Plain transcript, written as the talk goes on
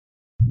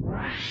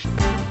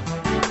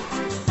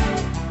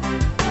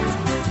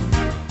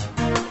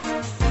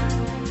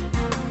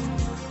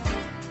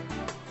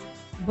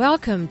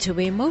Welcome to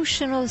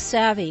Emotional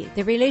Savvy,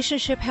 the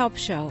Relationship Help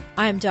Show.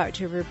 I'm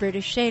Dr.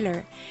 Roberta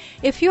Shaler.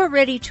 If you're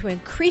ready to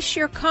increase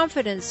your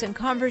confidence in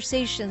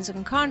conversations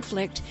and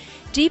conflict,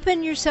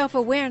 deepen your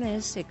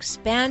self-awareness,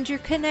 expand your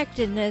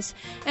connectedness,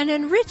 and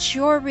enrich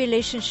your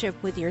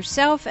relationship with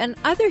yourself and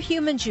other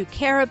humans you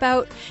care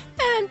about,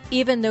 and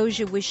even those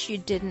you wish you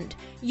didn't,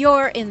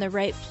 you're in the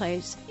right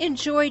place.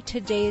 Enjoy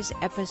today's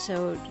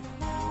episode.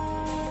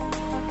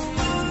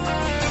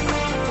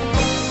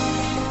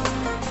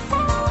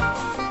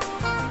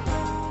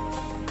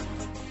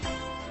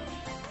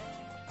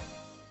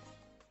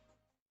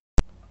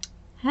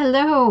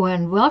 Hello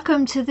and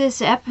welcome to this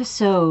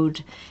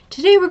episode.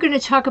 Today we're going to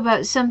talk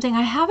about something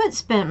I haven't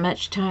spent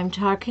much time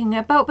talking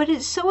about, but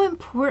it's so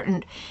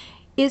important.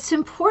 It's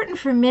important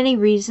for many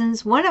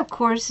reasons. One, of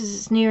course, is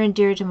it's near and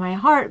dear to my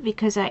heart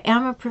because I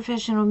am a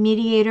professional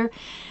mediator,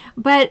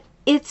 but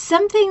it's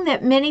something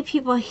that many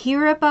people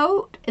hear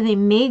about and they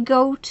may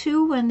go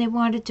to when they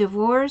want a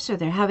divorce or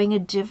they're having a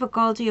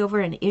difficulty over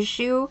an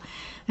issue.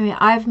 I mean,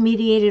 I've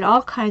mediated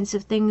all kinds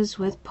of things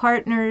with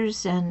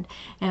partners and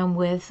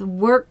with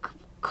work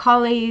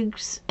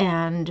colleagues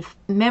and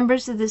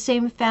members of the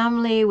same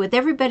family, with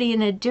everybody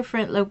in a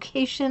different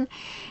location,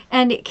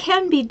 and it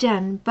can be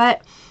done.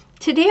 But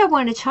today I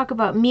want to talk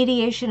about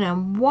mediation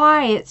and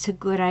why it's a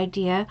good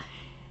idea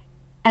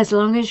as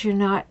long as you're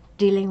not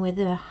dealing with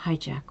a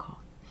hijackal.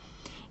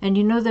 And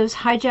you know, those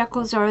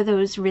hijackals are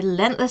those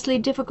relentlessly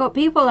difficult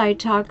people I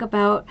talk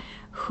about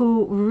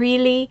who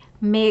really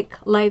make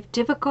life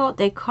difficult.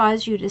 They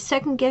cause you to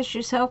second guess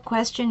yourself,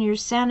 question your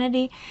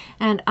sanity,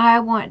 and I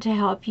want to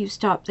help you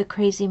stop the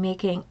crazy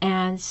making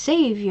and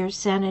save your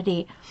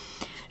sanity.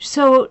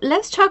 So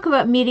let's talk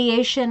about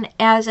mediation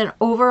as an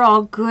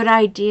overall good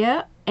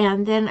idea,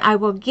 and then I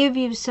will give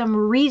you some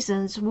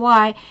reasons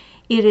why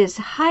it is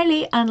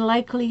highly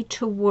unlikely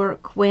to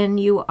work when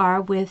you are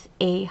with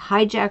a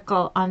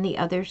hijackal on the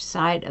other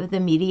side of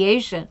the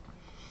mediation.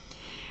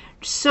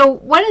 So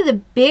one of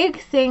the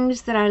big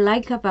things that I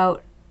like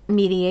about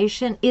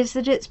mediation is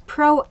that it's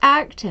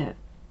proactive.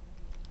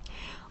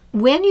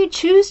 When you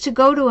choose to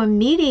go to a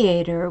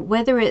mediator,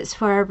 whether it's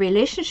for a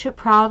relationship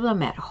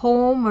problem at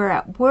home or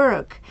at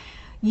work,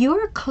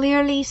 you're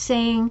clearly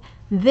saying,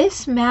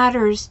 this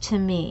matters to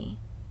me.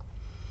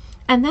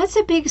 And that's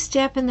a big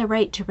step in the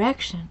right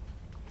direction.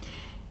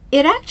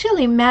 It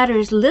actually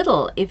matters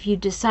little if you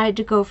decide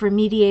to go for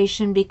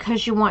mediation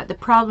because you want the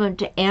problem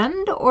to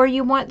end or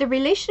you want the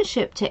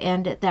relationship to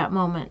end at that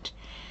moment.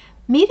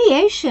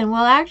 Mediation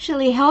will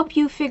actually help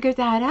you figure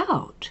that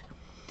out.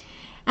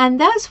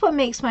 And that's what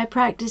makes my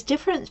practice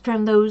different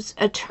from those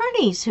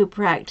attorneys who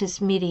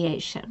practice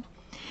mediation.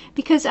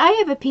 Because I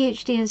have a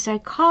PhD in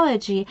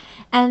psychology,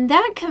 and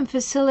that can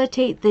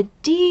facilitate the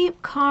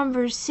deep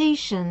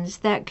conversations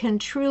that can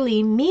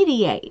truly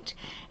mediate.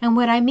 And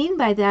what I mean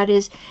by that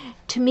is,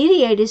 to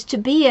mediate is to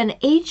be an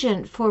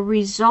agent for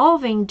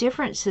resolving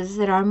differences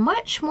that are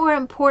much more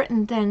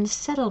important than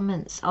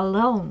settlements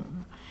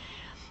alone.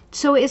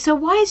 So it's a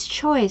wise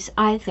choice,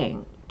 I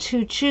think,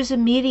 to choose a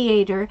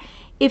mediator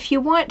if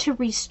you want to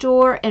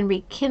restore and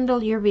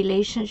rekindle your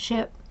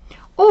relationship,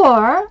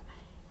 or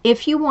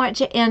if you want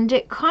to end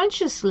it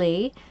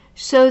consciously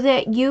so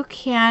that you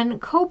can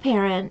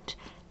co-parent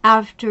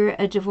after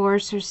a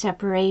divorce or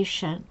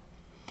separation,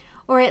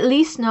 or at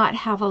least not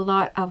have a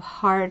lot of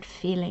hard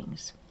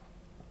feelings.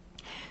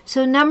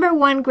 So number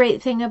one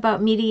great thing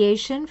about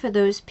mediation for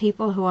those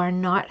people who are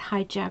not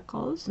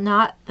hijackals,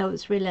 not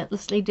those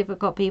relentlessly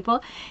difficult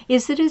people,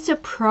 is that it's a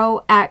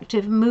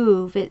proactive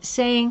move. It's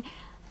saying,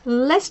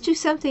 let's do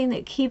something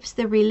that keeps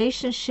the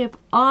relationship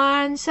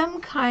on some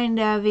kind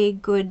of a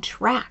good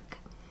track.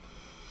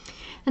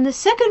 And the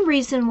second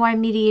reason why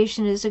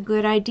mediation is a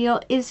good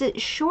idea is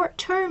it's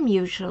short-term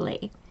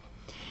usually.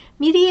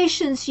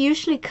 Mediation's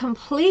usually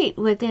complete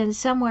within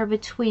somewhere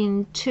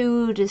between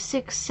 2 to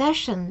 6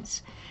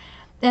 sessions.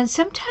 And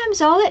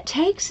sometimes all it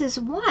takes is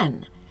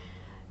one.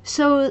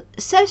 So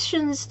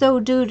sessions, though,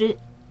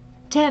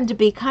 tend to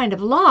be kind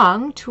of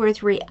long, 2 or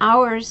 3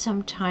 hours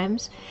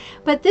sometimes.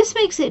 But this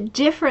makes it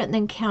different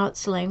than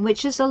counseling,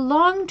 which is a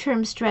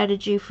long-term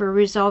strategy for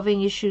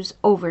resolving issues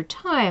over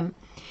time.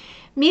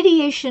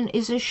 Mediation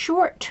is a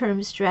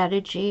short-term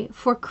strategy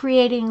for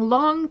creating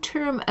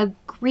long-term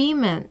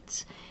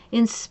agreements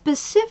in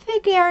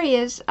specific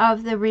areas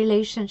of the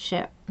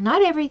relationship.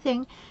 Not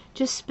everything,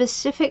 just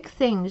specific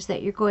things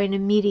that you're going to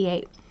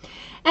mediate.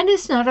 And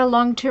it's not a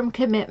long-term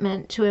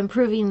commitment to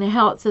improving the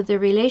health of the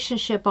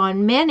relationship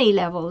on many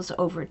levels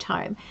over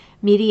time.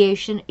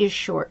 Mediation is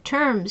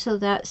short-term, so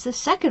that's the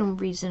second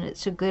reason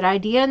it's a good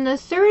idea. And the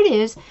third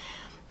is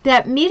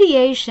that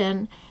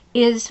mediation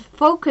is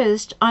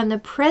focused on the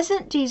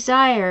present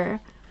desire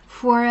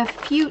for a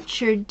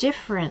future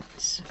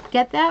difference.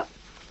 Get that?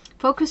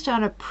 Focused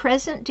on a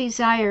present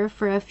desire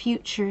for a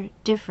future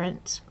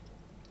difference.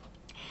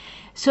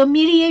 So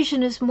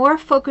mediation is more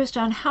focused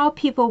on how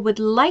people would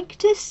like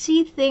to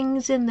see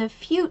things in the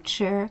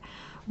future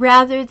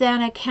rather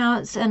than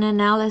accounts and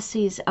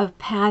analyses of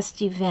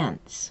past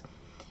events.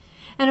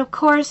 And of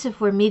course, if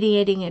we're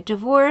mediating a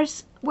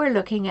divorce, we're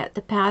looking at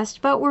the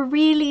past, but we're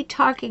really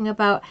talking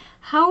about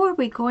how are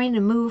we going to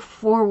move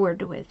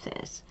forward with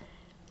this.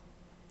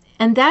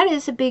 And that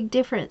is a big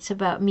difference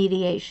about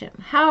mediation.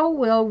 How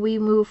will we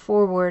move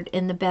forward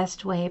in the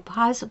best way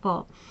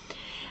possible?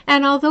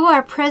 And although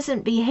our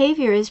present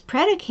behavior is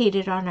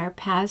predicated on our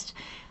past,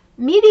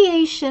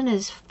 mediation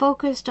is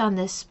focused on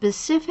the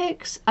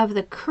specifics of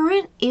the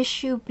current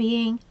issue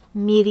being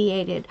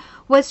mediated.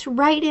 What's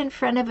right in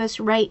front of us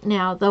right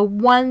now, the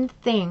one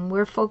thing,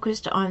 we're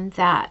focused on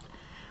that.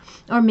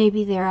 Or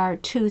maybe there are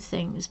two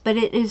things, but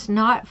it is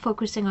not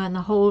focusing on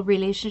the whole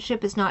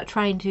relationship. It's not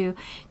trying to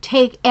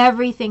take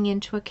everything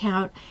into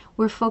account.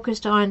 We're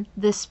focused on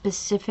the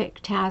specific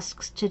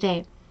tasks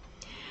today.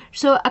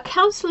 So a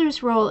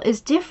counselor's role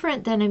is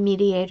different than a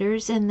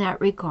mediator's in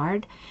that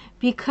regard,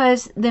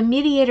 because the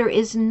mediator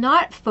is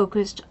not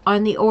focused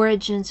on the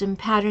origins and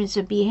patterns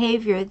of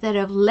behavior that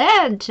have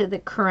led to the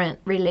current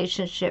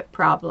relationship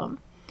problem.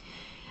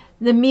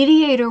 The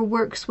mediator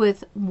works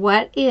with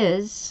what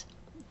is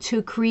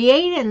to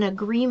create an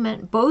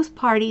agreement both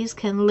parties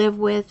can live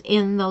with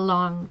in the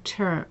long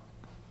term.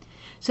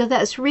 So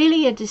that's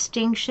really a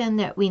distinction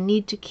that we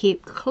need to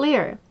keep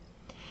clear.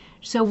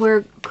 So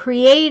we're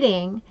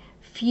creating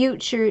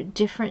future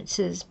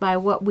differences by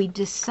what we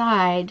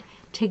decide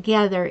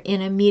together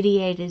in a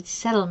mediated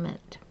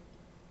settlement.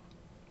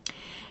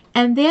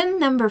 And then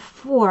number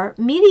 4,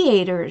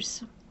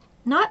 mediators,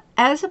 not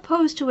as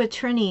opposed to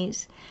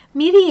attorneys,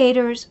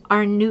 mediators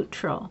are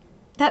neutral.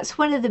 That's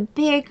one of the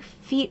big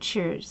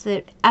features,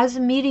 that as a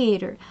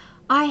mediator,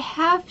 I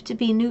have to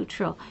be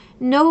neutral,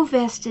 no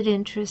vested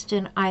interest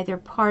in either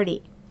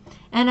party.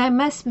 And I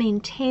must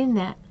maintain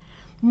that.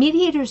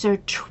 Mediators are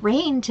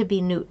trained to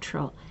be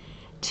neutral,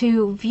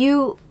 to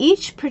view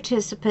each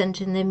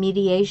participant in the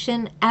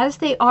mediation as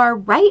they are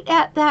right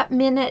at that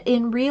minute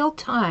in real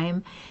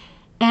time,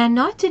 and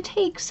not to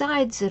take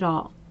sides at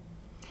all.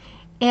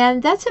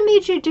 And that's a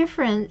major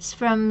difference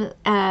from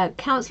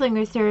counseling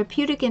or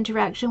therapeutic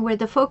interaction, where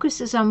the focus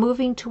is on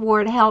moving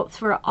toward health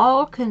for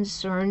all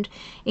concerned,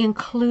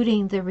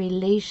 including the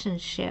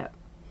relationship.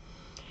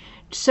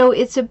 So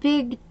it's a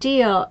big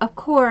deal. Of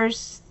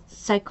course,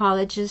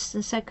 psychologists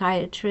and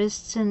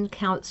psychiatrists and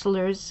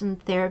counselors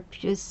and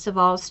therapists of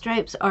all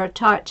stripes are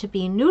taught to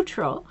be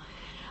neutral,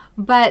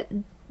 but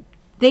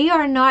they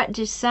are not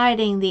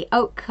deciding the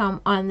outcome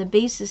on the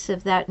basis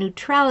of that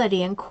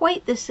neutrality in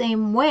quite the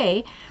same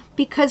way,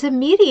 because a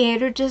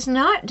mediator does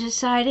not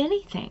decide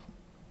anything.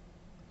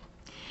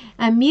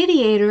 A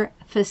mediator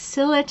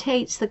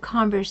facilitates the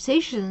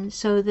conversation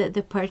so that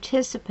the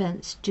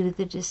participants do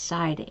the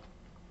deciding.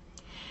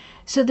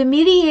 So the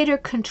mediator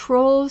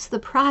controls the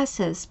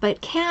process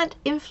but can't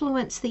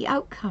influence the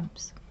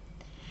outcomes,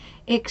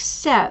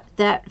 except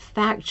that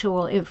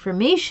factual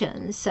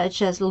information,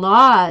 such as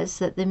laws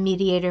that the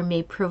mediator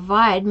may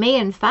provide, may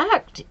in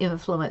fact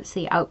influence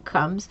the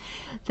outcomes.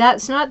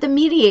 That's not the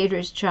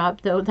mediator's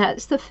job, though.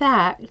 That's the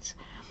fact.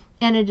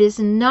 And it is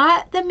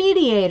not the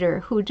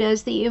mediator who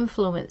does the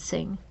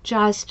influencing,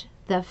 just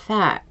the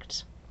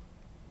facts.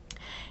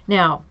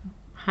 Now,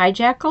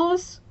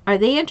 hijackals, are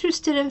they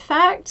interested in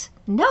facts?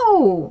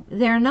 No,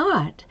 they're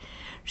not.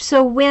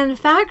 So when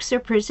facts are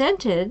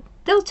presented,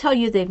 they'll tell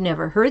you they've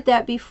never heard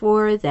that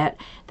before, that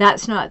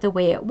that's not the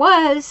way it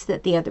was,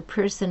 that the other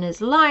person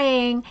is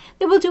lying.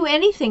 They will do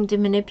anything to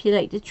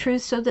manipulate the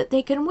truth so that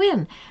they can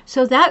win.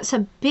 So that's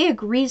a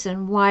big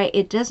reason why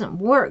it doesn't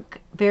work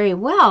very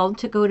well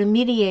to go to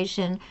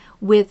mediation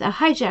with a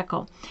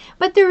hijackal.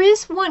 But there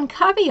is one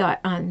caveat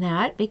on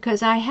that,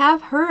 because I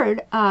have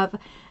heard of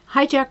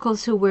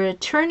hijackals who were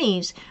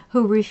attorneys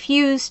who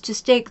refused to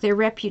stake their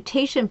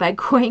reputation by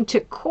going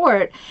to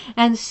court,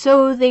 and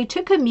so they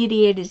took a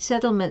mediated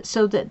settlement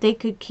so that they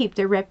could keep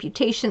their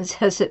reputations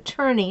as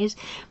attorneys.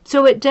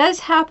 So it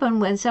does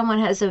happen when someone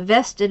has a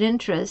vested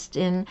interest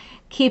in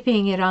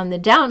keeping it on the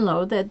down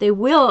low that they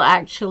will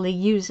actually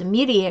use a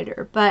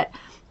mediator, but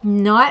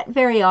not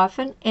very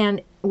often.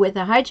 And with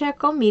a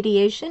hijackal,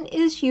 mediation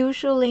is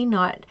usually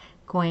not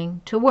going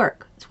to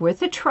work. It's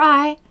worth a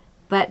try,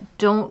 but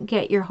don't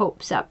get your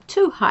hopes up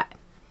too high.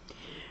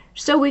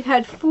 So we've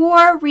had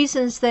 4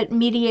 reasons that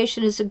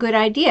mediation is a good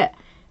idea.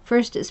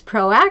 First, it's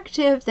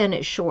proactive, then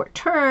it's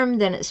short-term,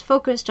 then it's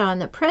focused on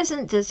the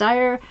present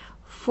desire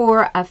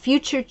for a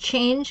future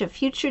change, a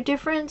future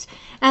difference,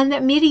 and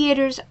that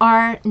mediators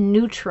are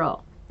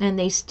neutral, and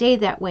they stay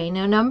that way.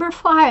 Now, number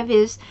 5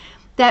 is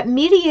that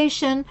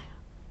mediation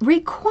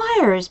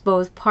requires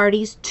both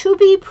parties to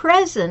be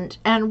present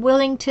and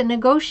willing to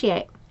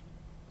negotiate.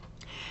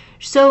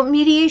 So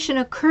mediation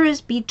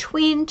occurs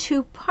between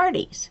 2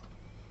 parties.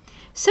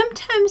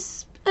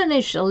 Sometimes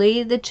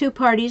initially the 2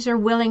 parties are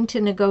willing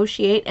to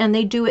negotiate and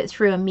they do it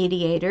through a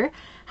mediator.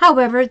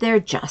 However, they're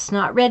just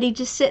not ready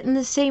to sit in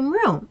the same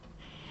room.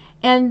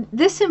 And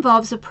this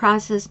involves a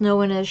process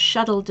known as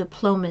shuttle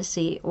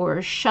diplomacy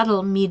or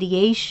shuttle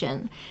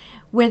mediation,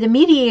 where the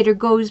mediator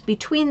goes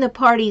between the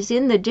parties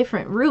in the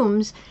different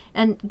rooms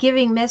and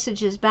giving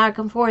messages back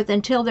and forth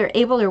until they're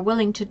able or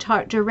willing to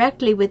talk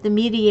directly with the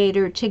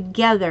mediator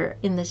together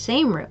in the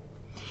same room.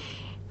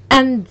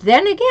 And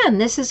then again,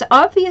 this is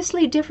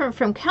obviously different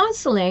from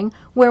counseling,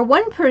 where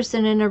one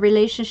person in a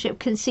relationship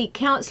can seek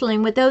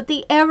counseling without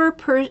the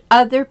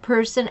other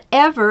person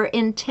ever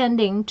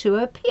intending to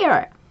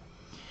appear.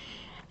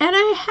 And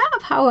I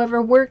have,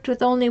 however, worked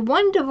with only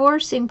one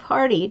divorcing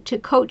party to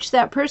coach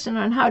that person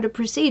on how to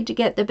proceed to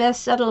get the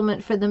best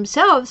settlement for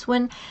themselves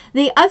when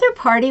the other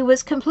party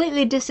was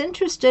completely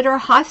disinterested or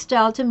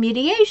hostile to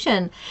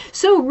mediation.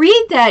 So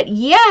read that.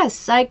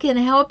 Yes, I can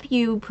help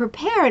you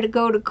prepare to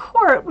go to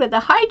court with a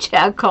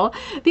hijackal,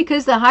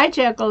 because the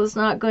hijackal is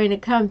not going to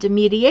come to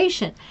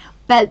mediation.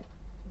 But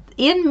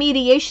in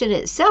mediation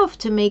itself,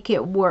 to make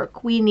it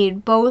work, we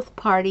need both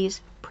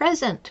parties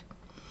present.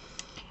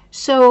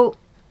 So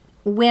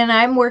when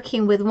I'm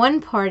working with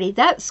one party,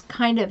 that's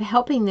kind of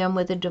helping them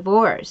with a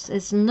divorce.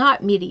 It's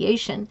not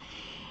mediation.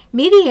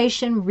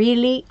 Mediation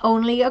really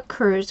only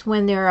occurs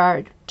when there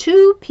are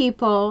two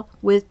people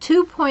with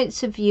 2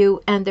 points of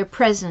view and they're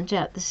present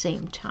at the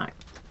same time.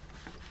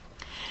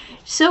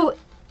 So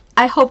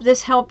I hope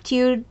this helped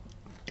you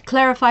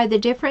clarify the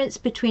difference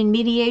between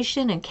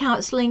mediation and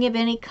counseling of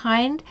any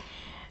kind,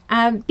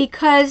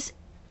 because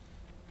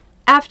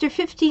after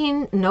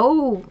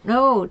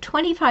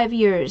 25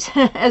 years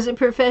as a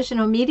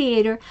professional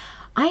mediator,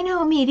 I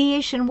know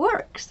mediation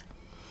works.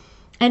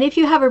 And if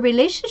you have a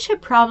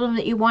relationship problem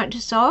that you want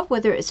to solve,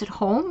 whether it's at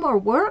home or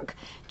work,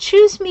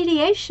 choose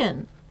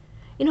mediation.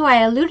 You know,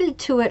 I alluded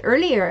to it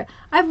earlier.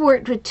 I've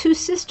worked with two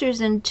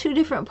sisters in two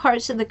different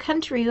parts of the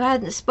country who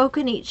hadn't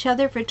spoken to each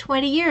other for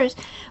 20 years,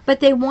 but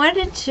they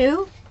wanted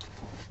to,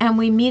 and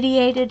we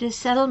mediated a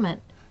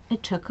settlement.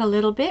 It took a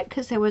little bit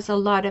because there was a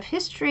lot of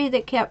history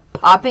that kept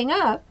popping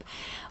up,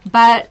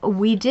 but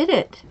we did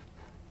it.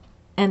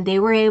 And they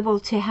were able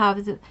to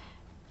have the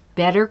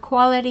better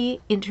quality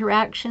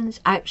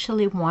interactions,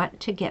 actually want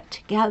to get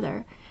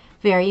together.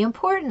 Very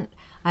important.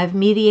 I've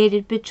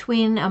mediated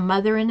between a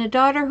mother and a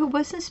daughter who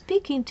wasn't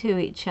speaking to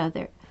each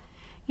other.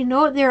 You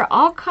know, there are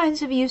all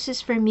kinds of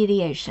uses for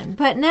mediation.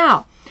 But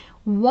now,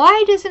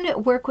 why doesn't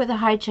it work with a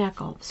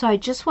hijackal? So I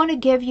just want to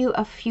give you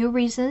a few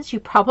reasons. You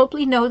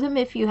probably know them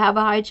if you have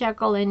a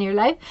hijackal in your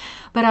life,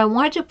 but I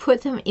want to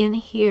put them in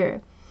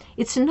here.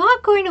 It's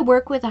not going to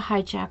work with a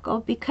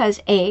hijackal because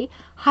A,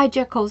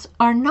 hijackals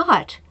are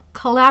not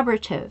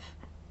collaborative.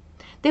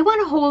 They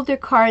want to hold their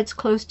cards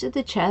close to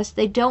the chest.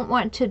 They don't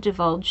want to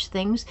divulge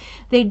things.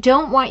 They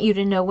don't want you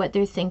to know what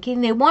they're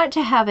thinking. They want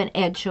to have an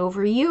edge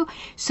over you.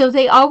 So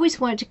they always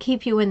want to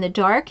keep you in the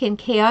dark, in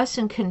chaos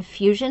and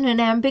confusion and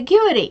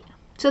ambiguity.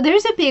 So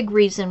there's a big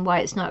reason why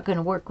it's not going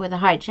to work with a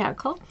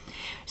hijackal.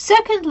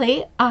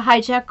 Secondly, a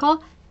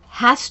hijackal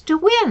has to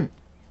win.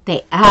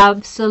 They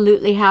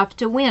absolutely have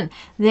to win.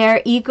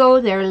 Their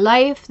ego, their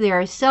life,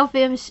 their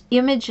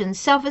self-image and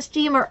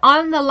self-esteem are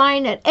on the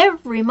line at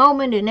every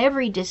moment, in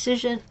every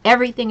decision.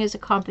 Everything is a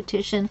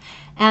competition,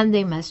 and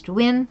they must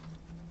win.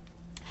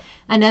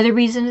 Another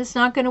reason it's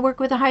not going to work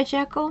with a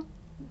hijackal,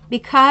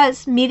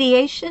 because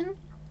mediation,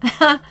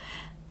 the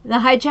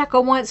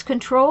hijackal wants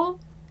control.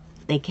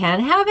 They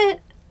can't have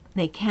it.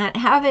 They can't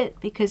have it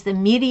because the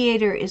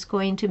mediator is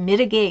going to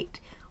mitigate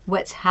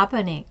what's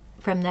happening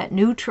from that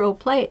neutral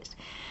place.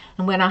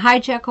 And when a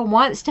hijackal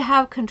wants to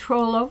have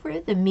control over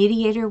it, the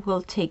mediator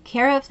will take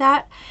care of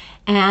that,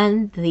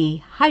 and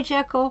the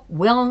hijackal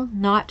will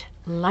not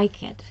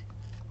like it.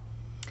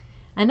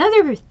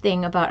 Another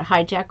thing about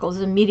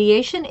hijackals and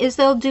mediation is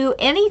they'll do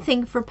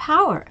anything for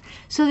power.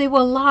 So they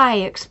will lie,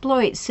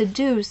 exploit,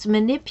 seduce,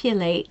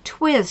 manipulate,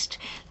 twist.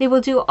 They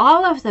will do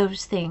all of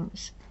those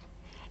things.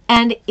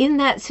 And in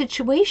that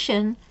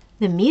situation,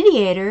 the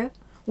mediator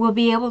will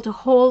be able to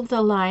hold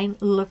the line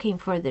looking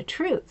for the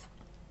truth.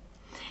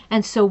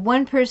 And so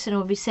one person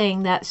will be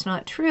saying that's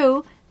not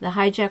true. The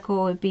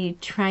hijackal would be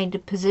trying to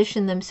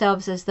position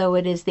themselves as though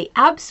it is the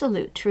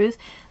absolute truth.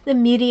 The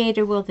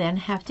mediator will then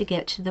have to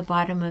get to the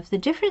bottom of the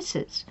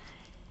differences.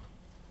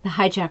 The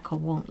hijackal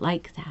won't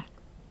like that.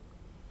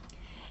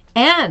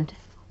 And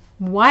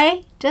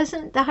why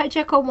doesn't the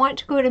hijackal want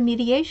to go to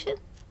mediation?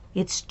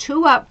 It's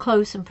too up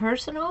close and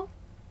personal.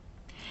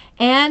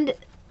 And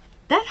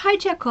that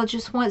hijackal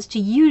just wants to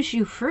use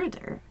you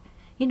further.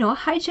 You know,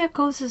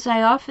 hijackals, as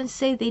I often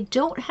say, they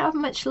don't have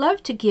much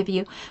love to give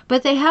you,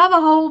 but they have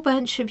a whole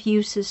bunch of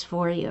uses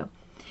for you.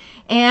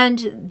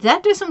 And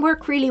that doesn't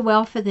work really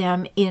well for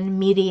them in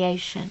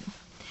mediation.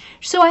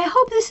 So I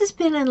hope this has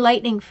been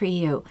enlightening for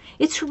you.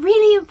 It's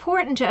really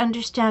important to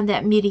understand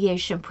that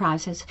mediation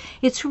process.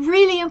 It's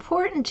really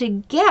important to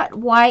get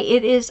why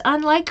it is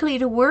unlikely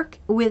to work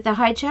with the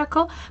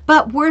hijackal,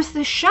 but worth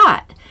the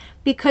shot.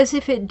 Because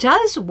if it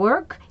does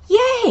work,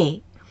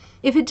 yay!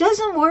 If it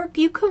doesn't work,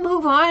 you can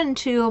move on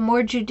to a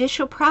more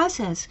judicial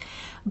process.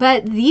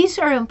 But these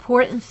are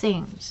important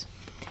things.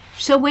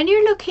 So when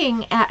you're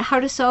looking at how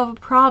to solve a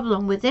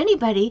problem with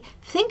anybody,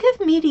 think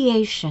of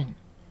mediation.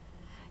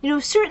 You know,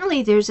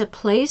 certainly there's a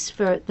place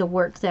for the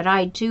work that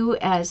I do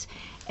as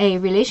a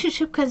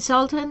relationship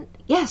consultant,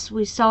 yes,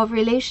 we solve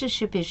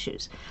relationship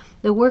issues.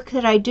 The work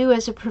that I do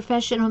as a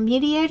professional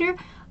mediator,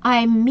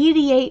 I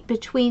mediate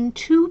between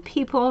two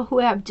people who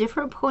have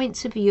different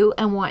points of view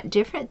and want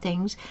different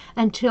things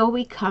until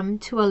we come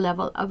to a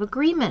level of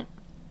agreement.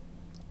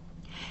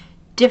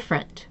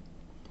 Different.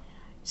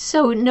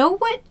 So know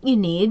what you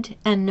need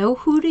and know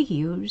who to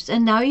use,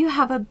 and now you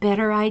have a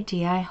better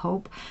idea, I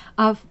hope,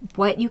 of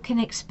what you can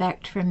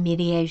expect from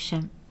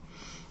mediation.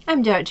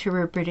 I'm Dr.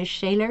 Roberta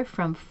Shaler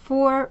from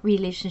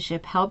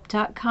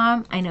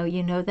forrelationshiphelp.com. I know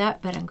you know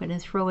that, but I'm going to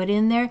throw it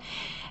in there.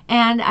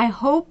 And I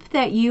hope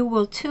that you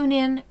will tune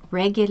in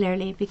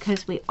regularly,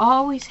 because we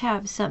always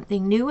have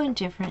something new and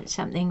different,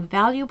 something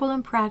valuable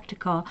and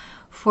practical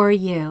for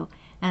you.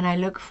 And I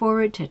look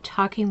forward to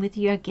talking with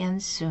you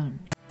again soon.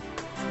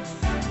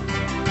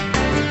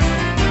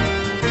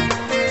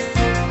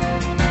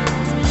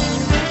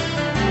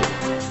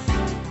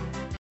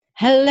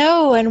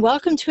 Hello, and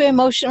welcome to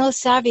Emotional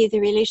Savvy, the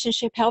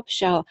Relationship Help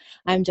Show.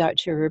 I'm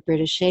Dr.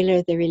 Roberta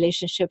Shaler, the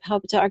Relationship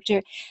Help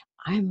Doctor.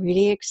 I'm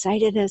really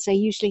excited, as I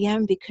usually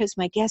am, because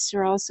my guests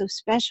are all so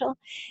special.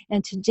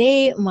 And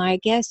today, my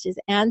guest is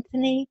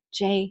Anthony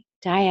J.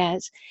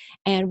 Diaz,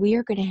 and we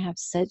are going to have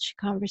such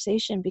a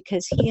conversation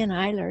because he and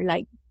I are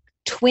like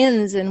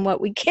twins in what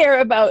we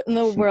care about in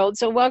the world.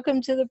 So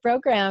welcome to the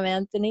program,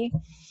 Anthony.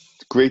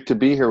 It's great to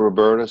be here,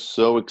 Roberta.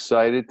 So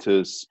excited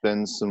to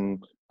spend some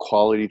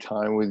quality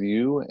time with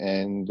you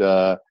and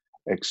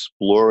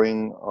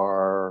exploring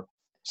our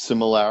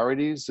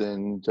similarities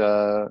and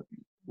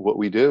what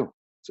we do.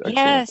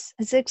 Yes,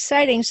 it's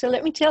exciting. So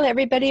let me tell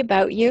everybody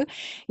about you.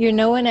 You're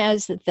known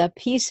as the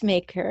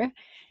Peacemaker.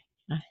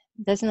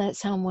 Doesn't that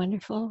sound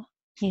wonderful?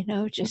 You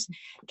know,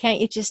 can't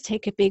you just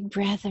take a big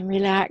breath and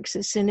relax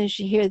as soon as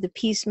you hear the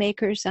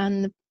peacemakers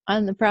on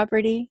the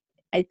property?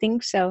 I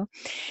think so.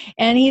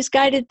 And he's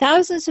guided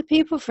thousands of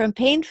people from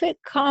painful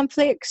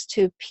conflicts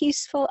to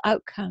peaceful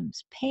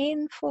outcomes.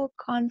 Painful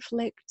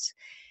conflicts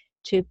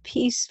to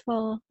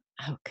peaceful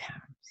outcomes.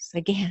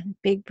 Again,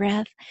 big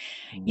breath,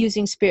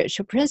 using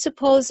spiritual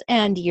principles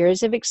and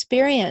years of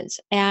experience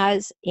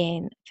as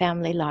a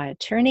family law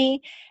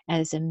attorney,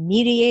 as a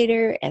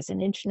mediator, as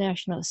an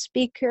international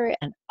speaker,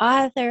 an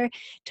author.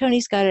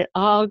 Tony's got it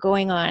all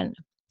going on.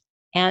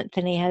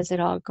 Anthony has it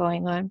all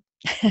going on.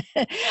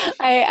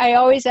 I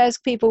always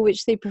ask people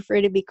which they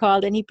prefer to be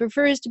called, and he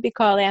prefers to be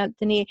called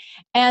Anthony.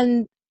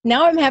 And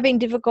now I'm having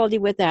difficulty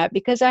with that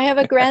because I have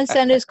a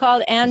grandson who's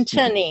called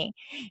Anthony.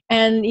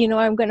 And, you know,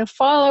 I'm going to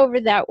fall over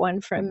that one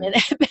for a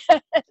minute.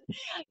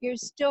 You're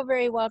still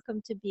very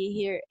welcome to be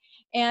here.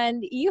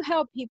 And you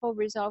help people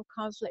resolve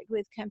conflict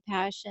with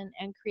compassion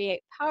and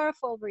create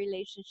powerful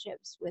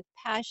relationships with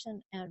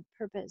passion and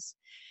purpose.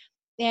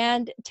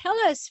 And tell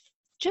us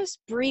just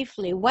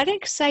briefly, what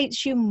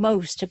excites you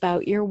most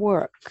about your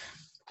work?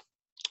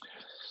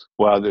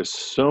 Wow, there's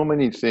so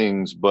many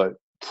things, but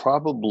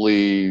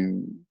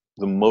probably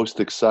the most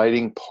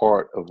exciting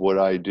part of what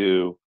I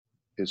do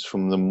is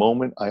from the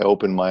moment I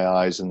open my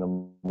eyes in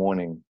the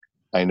morning,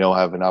 I know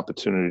I have an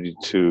opportunity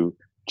to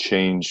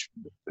change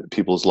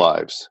people's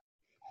lives.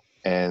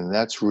 And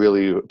that's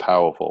really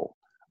powerful.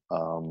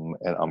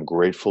 And I'm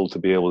grateful to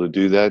be able to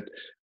do that.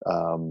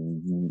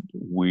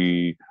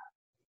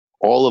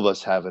 All of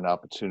us have an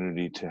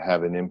opportunity to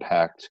have an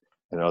impact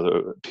in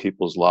other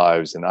people's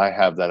lives. And I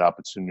have that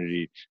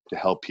opportunity to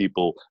help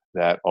people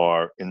that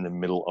are in the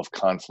middle of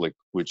conflict,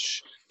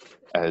 which,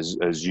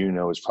 as you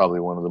know, is probably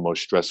one of the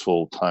most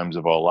stressful times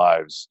of our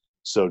lives.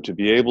 So to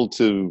be able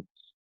to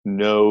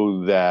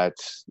know that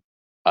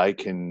I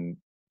can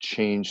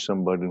change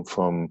somebody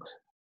from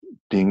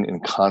being in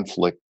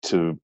conflict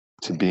to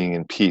being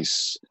in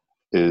peace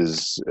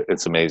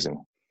it's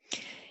amazing.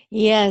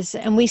 Yes,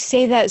 and we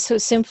say that so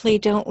simply,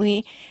 don't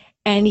we?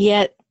 And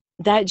yet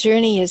that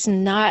journey is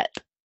not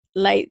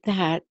like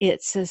that.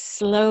 It's a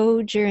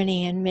slow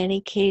journey in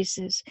many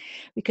cases,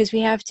 because we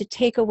have to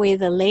take away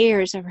the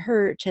layers of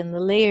hurt and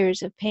the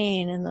layers of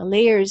pain and the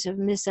layers of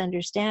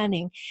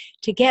misunderstanding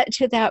to get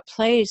to that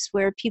place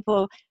where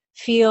people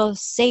feel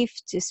safe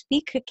to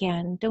speak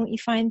again. Don't you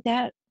find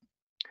that?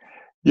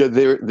 Yeah,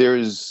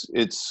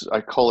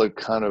 I call it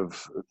kind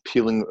of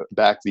peeling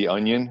back the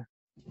onion.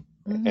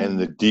 Mm-hmm. And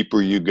the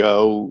deeper you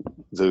go,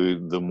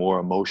 the more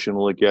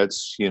emotional it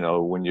gets. You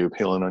know, when you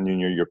peel an onion,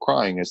 you're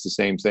crying. It's the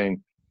same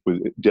thing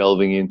with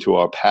delving into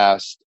our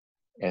past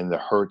and the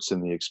hurts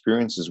and the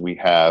experiences we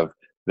have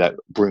that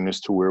bring us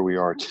to where we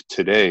are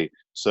today.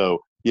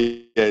 So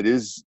yeah, it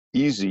is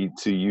easy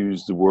to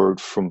use the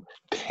word from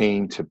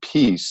pain to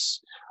peace,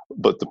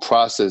 but the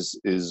process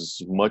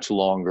is much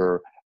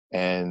longer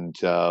and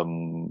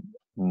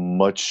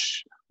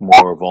much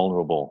more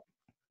vulnerable.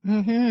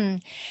 Mm-hmm.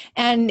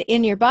 And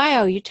in your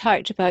bio, you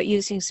talked about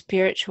using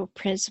spiritual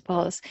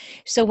principles.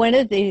 So one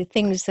of the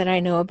things that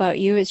I know about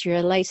you is you're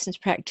a licensed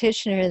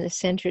practitioner in the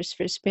Centers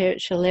for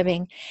Spiritual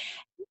Living.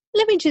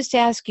 Let me just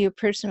ask you a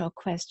personal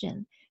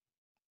question.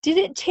 Did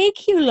it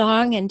take you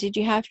long, and did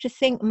you have to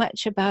think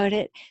much about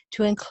it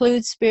to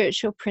include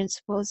spiritual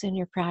principles in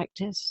your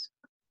practice?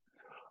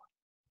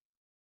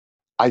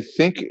 I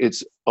think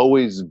it's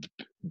always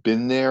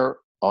been there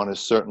on a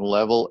certain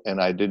level, and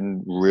I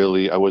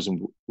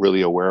wasn't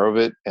really aware of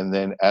it. And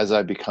then as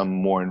I become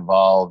more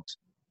involved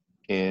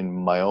in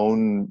my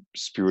own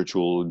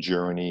spiritual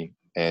journey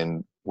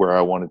and where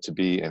I wanted to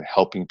be and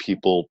helping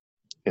people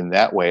in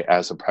that way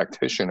as a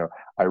practitioner,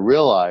 I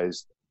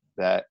realized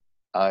that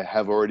I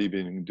have already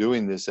been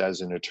doing this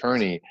as an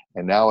attorney,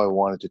 and now I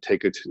wanted to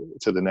take it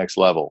to the next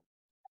level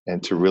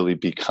and to really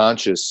be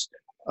conscious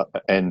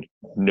and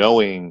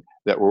knowing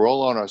that we're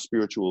all on our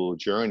spiritual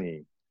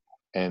journey.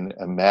 And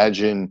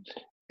imagine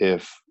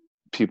if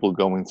people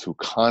going through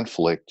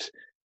conflict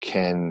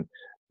can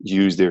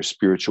use their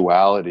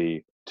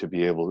spirituality to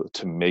be able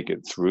to make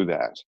it through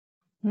that.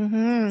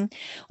 Well,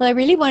 I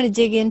really want to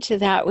dig into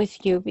that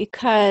with you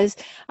because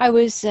I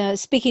was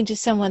speaking to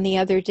someone the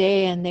other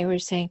day and they were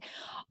saying,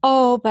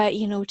 oh, but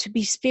to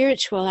be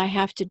spiritual, I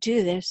have to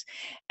do this.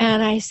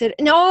 And I said,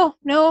 no,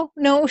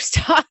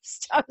 stop.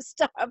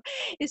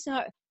 It's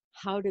not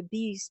how to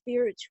be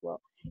spiritual.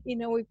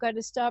 We've got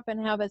to stop and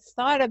have a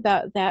thought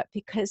about that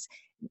because,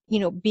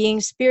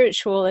 being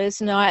spiritual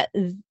is not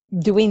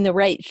doing the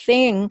right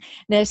thing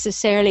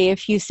necessarily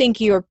if you think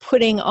you're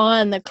putting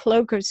on the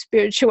cloak of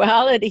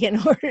spirituality in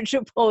order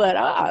to pull it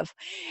off.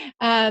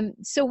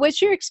 So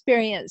what's your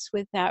experience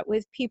with that,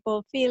 with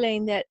people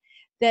feeling that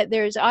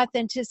there's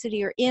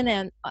authenticity or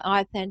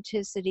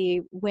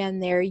inauthenticity when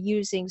they're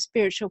using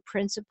spiritual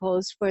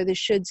principles for the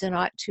shoulds and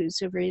ought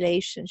tos of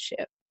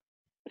relationship?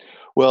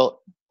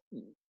 Well,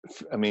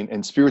 I mean,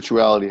 and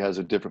spirituality has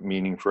a different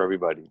meaning for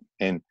everybody.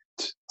 And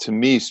to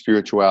me,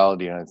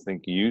 spirituality, and I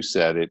think you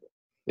said it,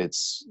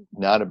 it's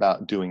not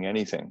about doing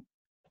anything.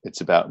 It's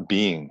about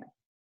being.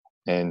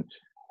 And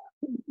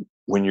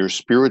when you're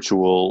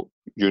spiritual,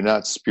 you're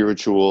not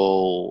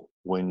spiritual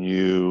when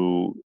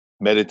you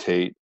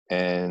meditate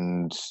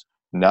and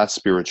not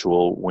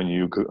spiritual when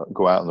you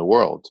go out in the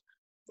world.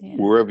 Yeah.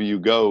 Wherever you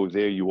go,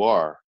 there you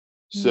are.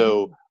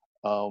 So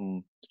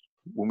when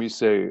we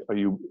say, are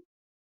you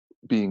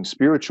being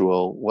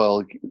spiritual?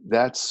 Well,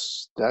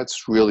 that's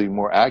really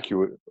more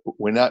accurate.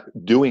 We're not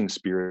doing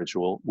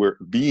spiritual, we're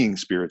being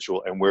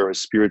spiritual, and we're a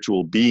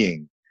spiritual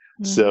being.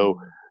 So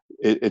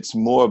it's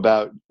more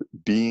about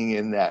being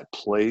in that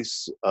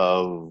place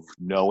of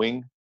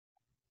knowing,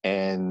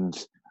 and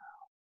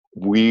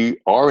we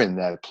are in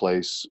that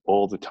place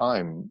all the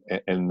time.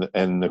 And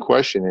the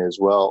question is,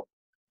 well,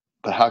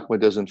 but how come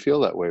it doesn't feel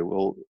that way?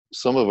 Well,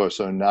 some of us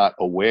are not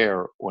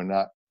aware or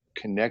not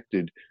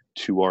connected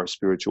to our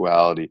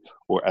spirituality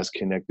or as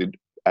connected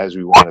as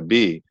we want to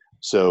be.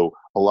 So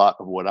a lot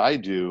of what I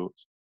do,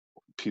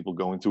 people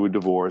going through a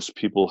divorce,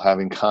 people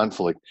having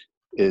conflict,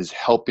 is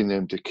helping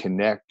them to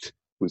connect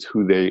with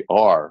who they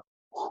are,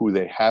 who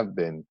they have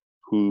been,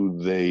 who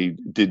they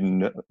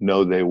didn't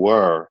know they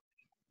were,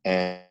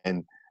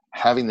 and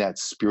having that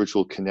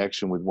spiritual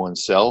connection with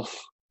oneself.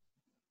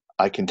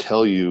 I can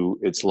tell you,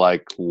 it's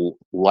like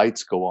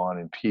lights go on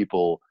in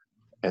people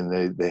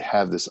and they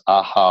have this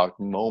aha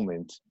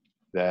moment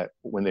that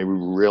when they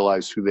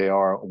realize who they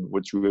are,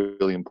 what's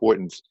really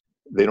important,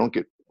 they don't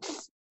get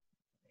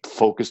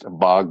focused and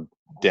bogged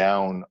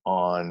down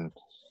on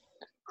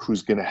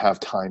who's going to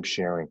have time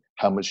sharing,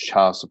 how much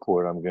child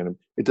support I'm going to.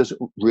 It doesn't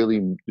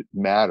really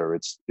matter.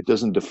 It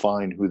doesn't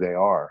define who they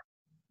are.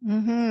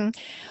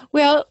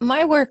 Well,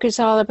 my work is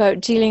all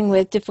about dealing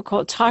with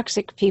difficult,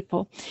 toxic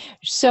people.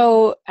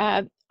 So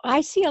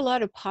I see a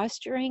lot of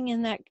posturing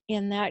in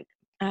that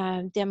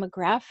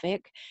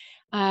demographic.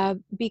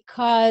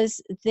 Because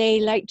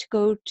they like to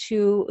go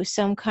to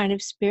some kind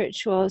of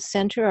spiritual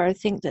center or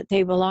think that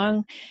they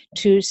belong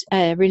to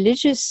a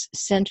religious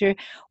center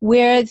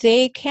where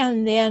they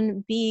can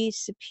then be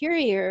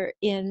superior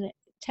in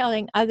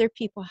telling other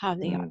people how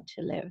they ought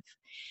to live.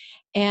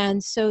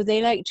 And so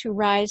they like to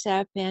rise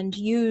up and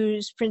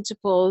use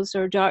principles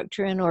or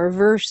doctrine or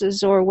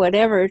verses or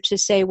whatever to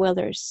say, well,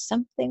 there's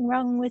something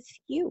wrong with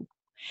you.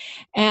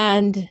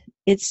 And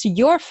it's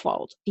your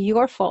fault.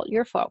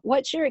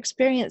 What's your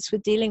experience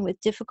with dealing with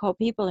difficult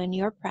people in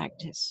your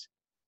practice?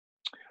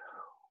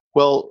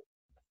 Well,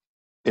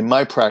 in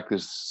my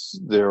practice,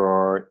 there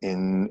are,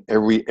 in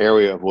every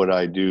area of what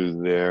I do,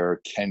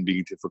 there can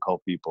be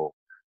difficult people.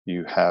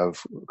 You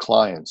have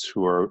clients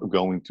who are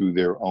going through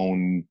their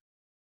own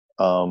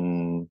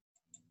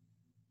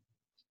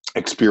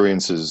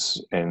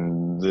experiences,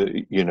 and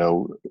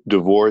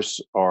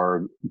divorce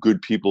are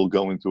good people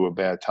going through a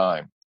bad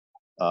time.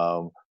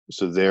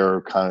 So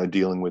they're kind of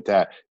dealing with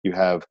that. You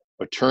have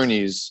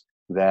attorneys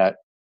that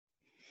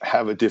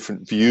have a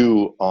different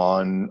view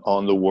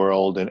on the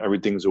world, and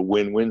everything's a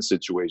win-win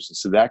situation.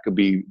 So that could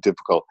be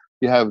difficult.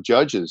 You have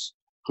judges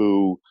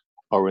who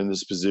are in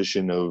this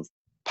position of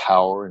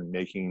power and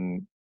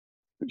making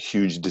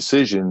huge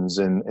decisions,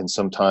 and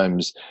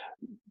sometimes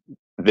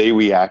they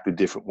react a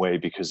different way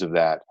because of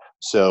that.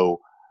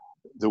 So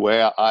the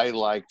way I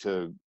like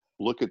to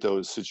look at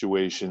those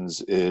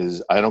situations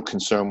is I don't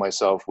concern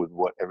myself with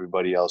what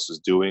everybody else is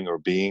doing or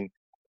being.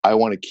 I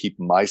want to keep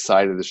my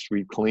side of the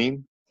street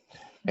clean,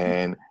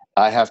 and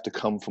I have to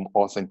come from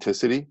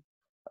authenticity.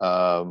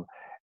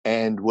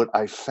 And what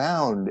I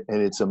found,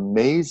 and it's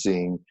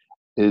amazing,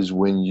 is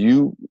when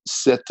you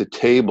set the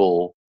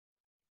table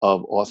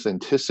of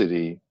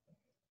authenticity,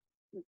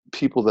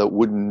 people that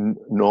wouldn't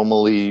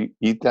normally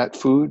eat that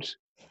food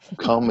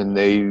come and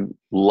they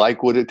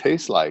like what it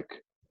tastes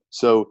like.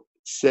 So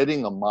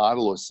setting a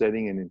model or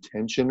setting an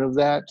intention of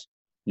that,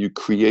 you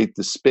create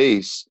the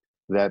space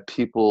that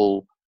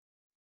people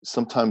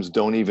sometimes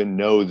don't even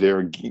know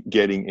they're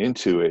getting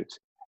into it.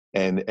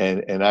 And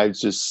I've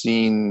just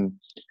seen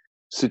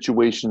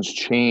situations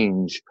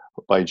change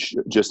by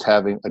just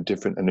having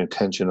an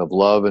intention of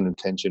love, an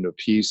intention of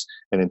peace,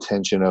 an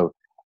intention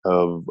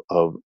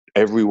of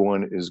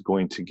everyone is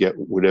going to get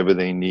whatever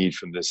they need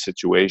from this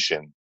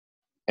situation.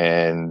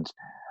 And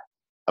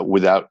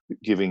without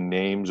giving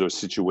names or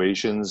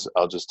situations,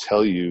 I'll just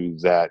tell you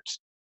that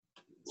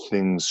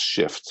things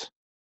shift.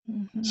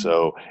 Mm-hmm.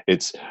 So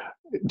it's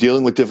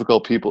dealing with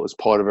difficult people is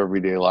part of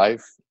everyday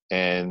life.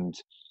 And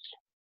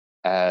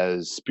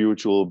as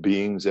spiritual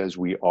beings, as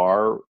we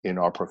are in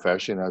our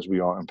profession, as we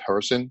are in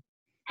person,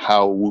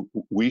 how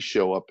we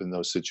show up in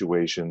those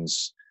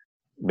situations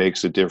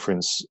makes a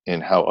difference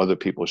in how other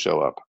people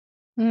show up.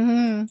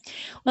 Mm-hmm.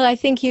 Well, I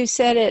think you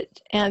said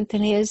it,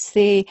 Anthony, is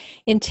the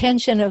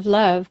intention of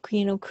love,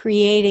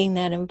 creating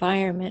that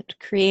environment,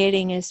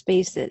 creating a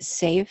space that's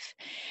safe,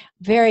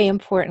 very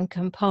important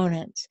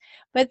components.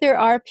 But there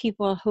are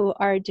people who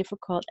are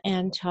difficult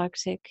and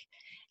toxic,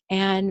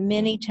 and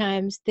many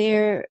times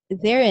their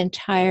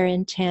entire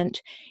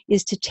intent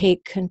is to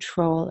take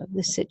control of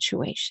the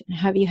situation.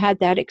 Have you had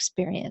that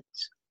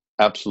experience?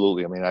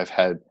 Absolutely. I mean, I've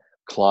had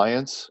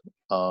clients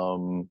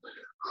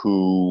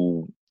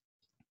who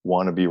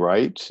want to be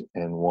right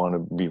and want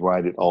to be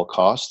right at all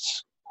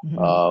costs.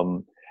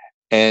 Mm-hmm.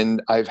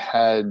 And I've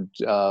had,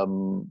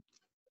 and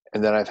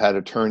then I've had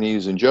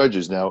attorneys and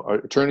judges. Now,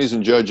 attorneys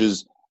and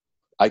judges,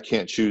 I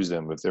can't choose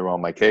them if they're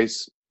on my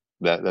case.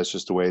 That's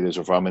just the way it is.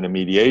 Or if I'm in a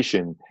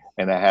mediation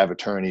and I have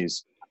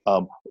attorneys,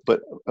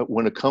 but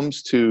when it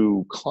comes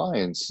to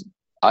clients,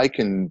 I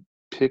can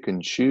pick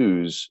and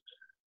choose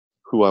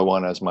who I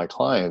want as my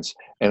clients.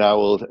 And I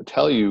will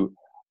tell you,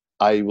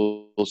 I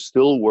will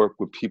still work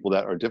with people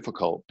that are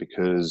difficult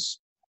because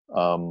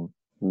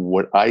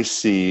what I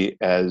see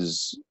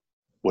as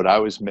what I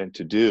was meant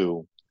to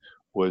do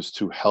was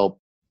to help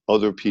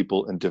other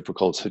people in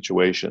difficult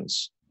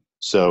situations.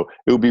 So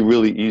it would be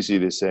really easy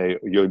to say,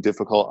 you're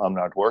difficult, I'm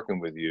not working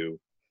with you.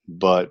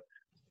 But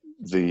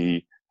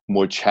the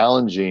more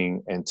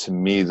challenging and to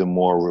me, the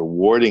more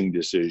rewarding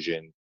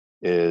decision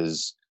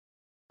is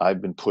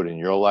I've been put in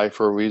your life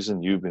for a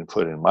reason, you've been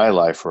put in my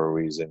life for a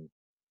reason.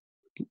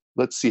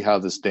 Let's see how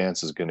this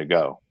dance is going to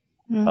go.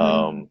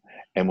 Mm-hmm.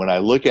 And when I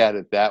look at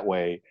it that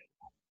way,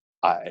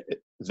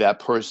 that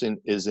person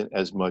isn't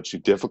as much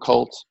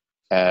difficult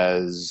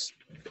as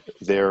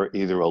they're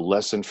either a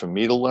lesson for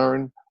me to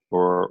learn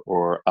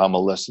or I'm a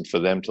lesson for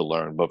them to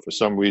learn. But for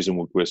some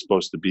reason, we're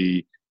supposed to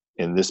be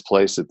in this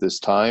place at this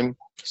time.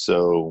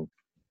 So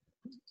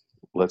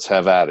let's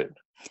have at it.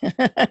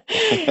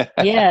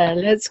 Yeah,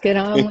 let's get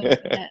on with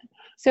that.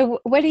 So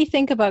what do you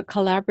think about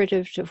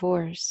collaborative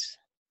divorce?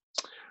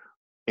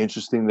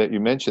 Interesting that you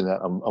mentioned that.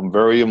 I'm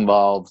very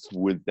involved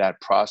with that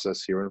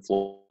process here in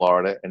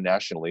Florida and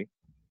nationally.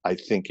 I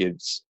think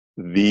it's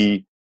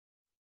the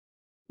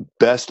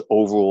best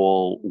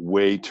overall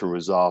way to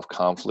resolve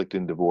conflict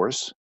in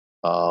divorce.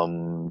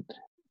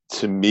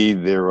 To me,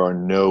 there are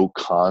no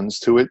cons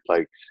to it.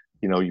 Like,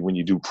 when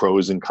you do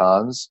pros and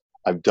cons,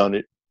 I've done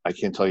it. I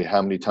can't tell you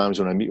how many times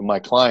when I meet with my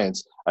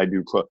clients, I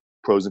do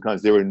pros and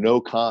cons. There are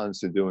no cons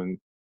to doing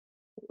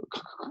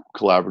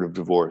collaborative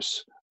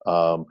divorce.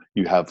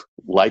 You have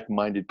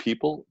like-minded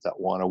people that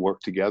want to work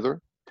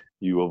together.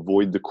 You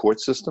avoid the court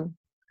system.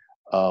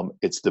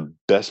 It's the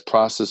best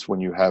process when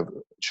you have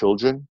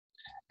children.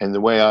 And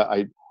the way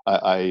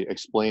I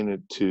explain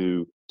it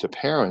to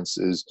parents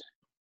is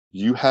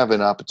you have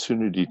an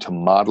opportunity to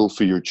model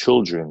for your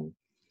children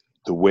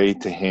the way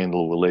to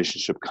handle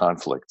relationship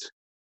conflict.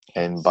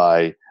 And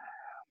by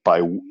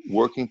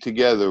working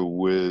together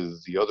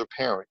with the other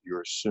parent,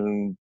 your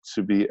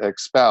soon-to-be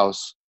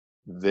ex-spouse,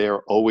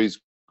 they're always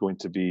going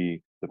to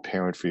be the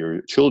parent for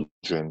your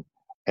children.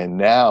 And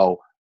now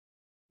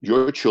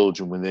your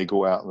children, when they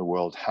go out in the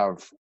world,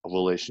 have a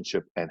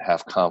relationship and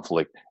have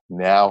conflict,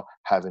 now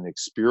have an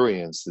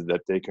experience that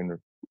they can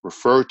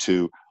refer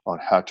to on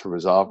how to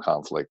resolve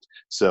conflict.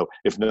 So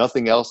if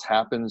nothing else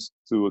happens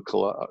through a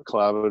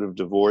collaborative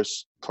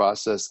divorce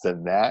process,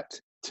 then that,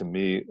 to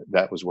me,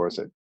 that was worth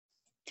it.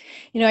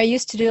 I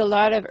used to do a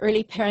lot of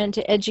early parent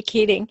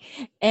educating,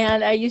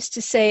 and I used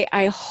to say,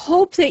 I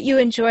hope that you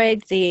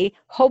enjoyed the,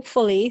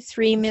 hopefully,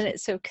 3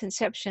 minutes of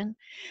conception,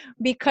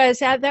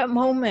 because at that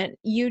moment,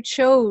 you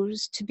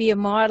chose to be a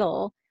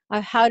model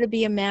of how to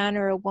be a man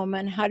or a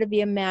woman, how to be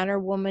a man or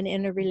woman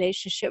in a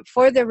relationship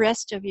for the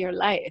rest of your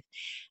life.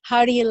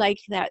 How do you like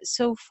that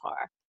so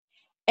far?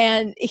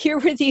 And here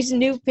were these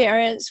new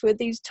parents with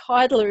these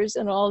toddlers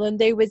and all, and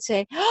they would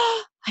say,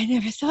 oh, I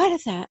never thought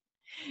of that.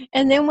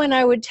 And then when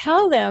I would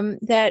tell them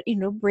that,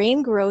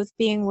 brain growth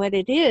being what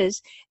it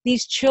is,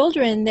 these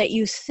children that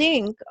you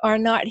think are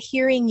not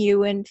hearing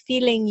you and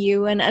feeling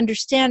you and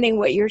understanding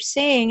what you're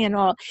saying and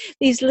all,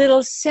 these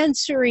little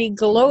sensory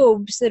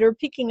globes that are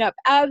picking up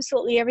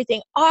absolutely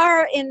everything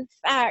are in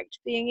fact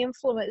being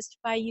influenced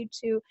by you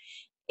two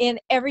in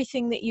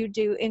everything that you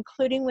do,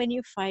 including when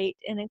you fight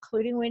and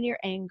including when you're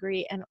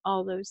angry and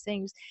all those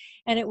things.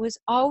 And it was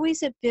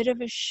always a bit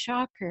of a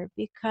shocker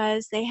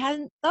because they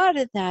hadn't thought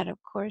of that, of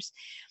course.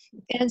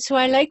 And so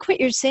I like what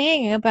you're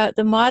saying about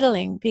the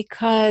modeling,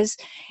 because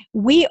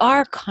we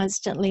are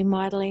constantly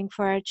modeling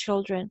for our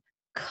children,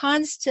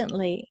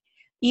 constantly.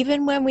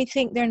 Even when we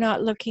think they're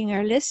not looking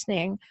or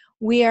listening,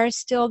 we are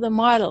still the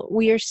model.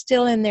 We are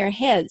still in their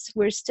heads.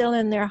 We're still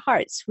in their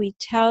hearts. We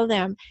tell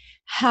them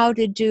how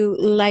to do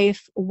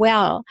life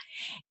well.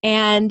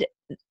 And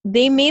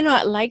they may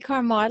not like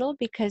our model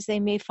because they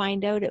may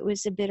find out it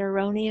was a bit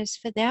erroneous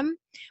for them,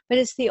 but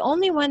it's the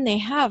only one they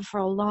have for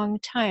a long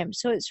time.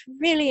 So it's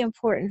really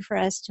important for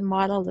us to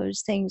model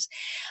those things.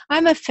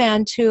 I'm a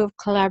fan, too, of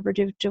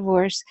collaborative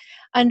divorce.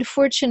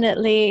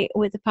 Unfortunately,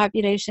 with the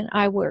population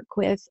I work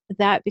with,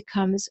 that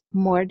becomes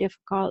more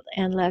difficult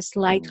and less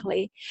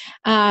likely.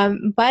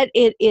 But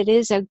it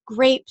is a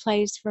great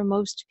place for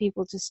most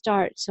people to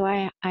start. So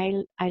I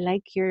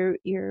like your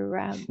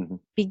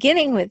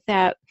beginning with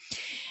that.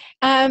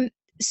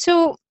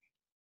 So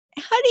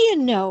how do you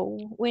know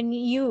when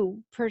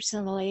you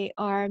personally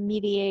are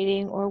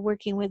mediating or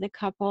working with a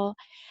couple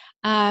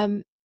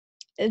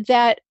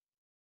that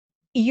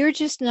you're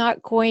just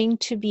not going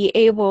to be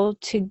able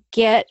to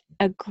get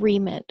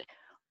agreement?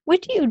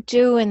 What do you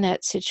do in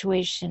that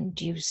situation?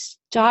 Do you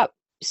stop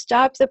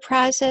the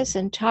process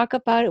and talk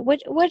about it?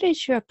 What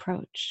is your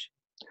approach?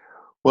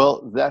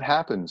 Well, that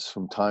happens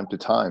from time to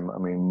time. I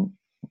mean,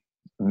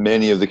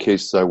 many of the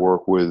cases I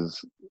work with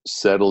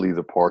settle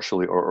either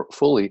partially or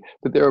fully,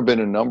 but there have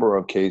been a number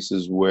of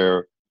cases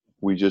where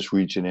we just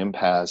reach an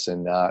impasse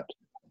and not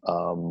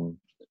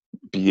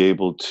be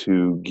able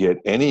to get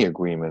any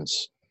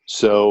agreements.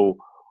 So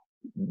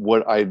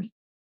what I'd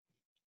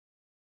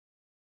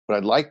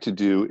like to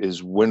do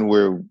is when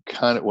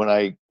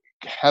I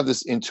have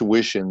this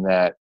intuition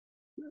that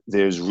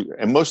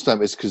and most of the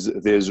time it's because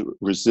there's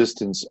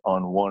resistance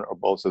on one or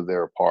both of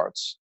their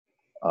parts.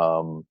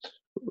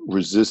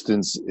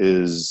 Resistance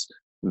is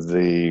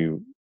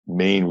the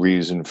main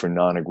reason for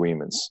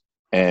non-agreements.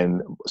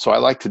 And so I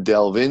like to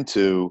delve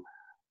into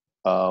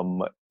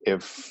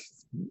if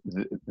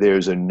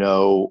there's a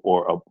no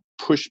or a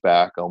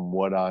pushback on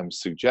what I'm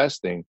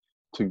suggesting,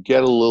 to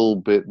get a little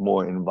bit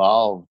more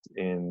involved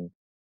in,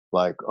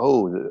 like,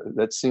 oh,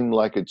 that seemed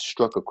like it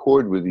struck a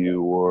chord with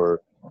you,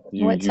 or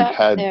What's you up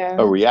had there?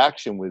 a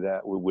reaction with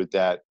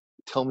that.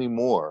 Tell me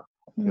more.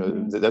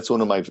 That's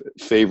one of my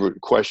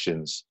favorite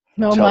questions.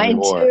 No, Tell me mine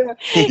more.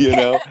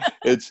 too.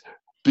 It's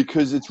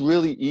because it's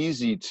really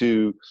easy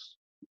to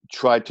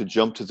try to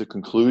jump to the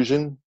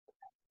conclusion,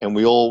 and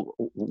we all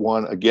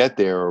want to get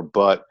there,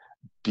 but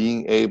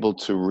being able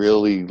to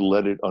really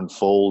let it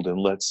unfold and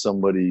let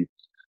somebody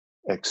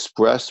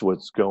express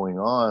what's going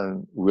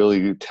on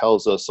really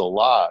tells us a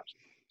lot.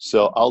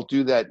 So I'll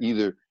do that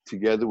either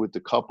together with the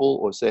couple,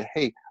 or say,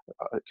 hey,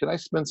 can I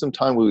spend some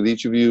time with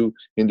each of you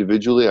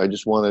individually? I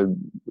just want to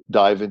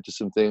dive into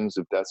some things,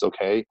 if that's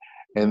okay.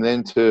 And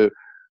then to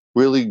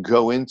really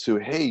go into,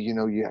 hey,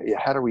 you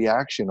had a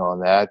reaction on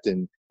that,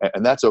 and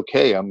that's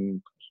okay.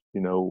 I'm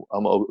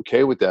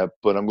okay with that,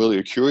 but I'm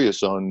really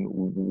curious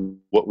on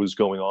what was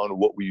going on,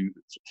 what were you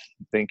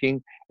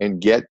thinking,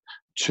 and get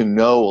to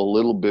know a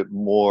little bit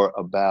more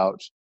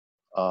about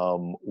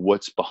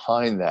what's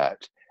behind that.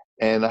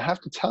 And I have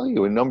to tell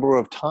you, a number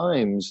of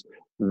times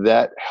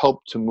that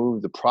helped to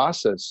move the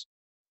process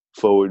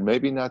forward,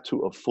 maybe not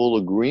to a full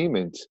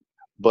agreement,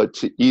 but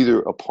to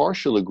either a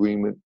partial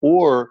agreement,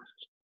 or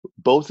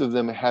both of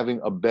them having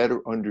a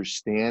better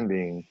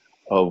understanding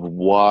of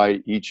why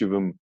each of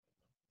them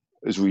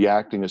is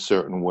reacting a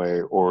certain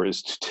way, or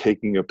is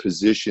taking a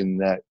position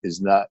that is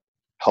not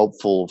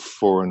helpful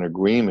for an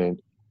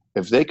agreement.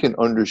 If they can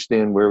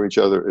understand where each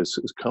other is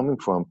coming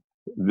from,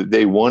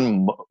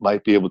 one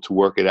might be able to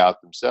work it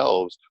out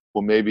themselves,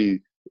 or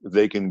maybe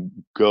they can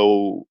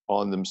go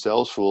on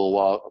themselves for a little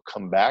while,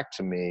 come back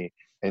to me,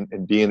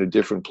 and be in a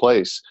different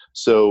place.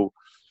 So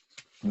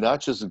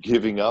not just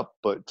giving up,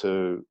 but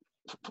to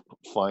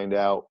find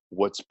out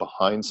what's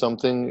behind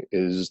something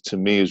to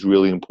me is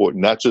really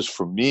important, not just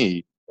for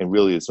me, and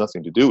really it's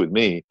nothing to do with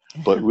me,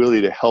 but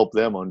really to help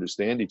them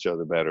understand each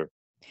other better.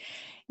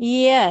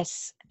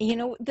 Yes.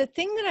 The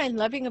thing that I'm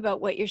loving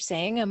about what you're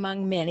saying,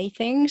 among many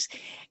things,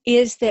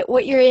 is that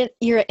what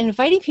you're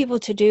inviting people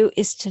to do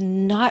is to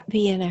not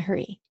be in a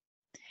hurry.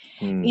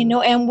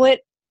 And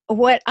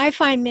what I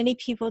find many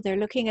people, they're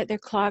looking at their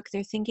clock,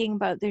 they're thinking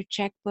about their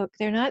checkbook,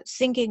 they're not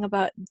thinking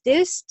about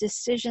this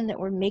decision that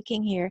we're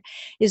making here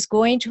is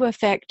going to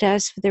affect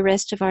us for the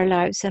rest of our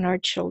lives and our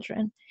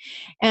children.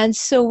 And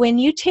so when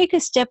you take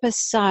a step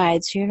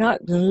aside, so you're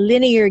not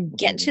linear,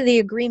 get to the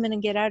agreement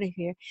and get out of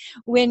here,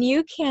 when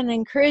you can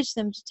encourage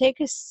them to take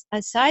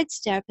a side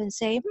step and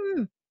say,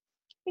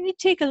 we need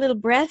to take a little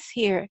breath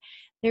here.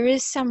 There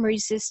is some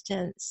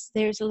resistance.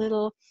 There's a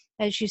little,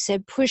 as you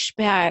said,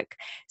 pushback.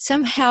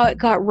 Somehow it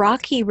got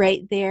rocky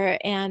right there,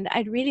 and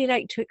I'd really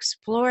like to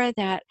explore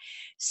that.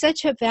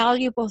 Such a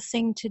valuable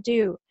thing to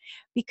do,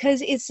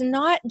 because it's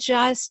not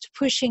just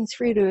pushing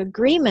through to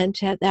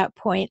agreement at that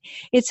point.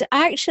 It's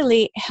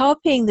actually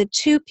helping the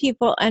two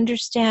people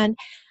understand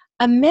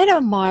a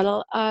meta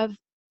model of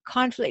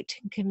conflict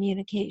and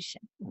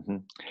communication. Mm-hmm.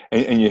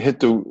 And you hit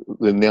the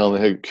nail on the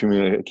head,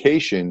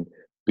 communication,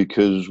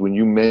 because when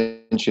you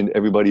mentioned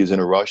everybody is in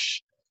a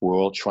rush, we're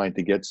all trying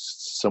to get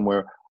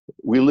somewhere.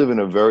 We live in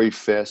a very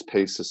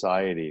fast-paced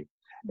society,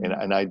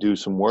 and I do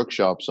some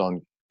workshops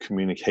on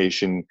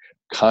communication,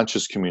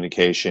 conscious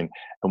communication,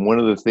 and one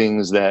of the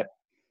things that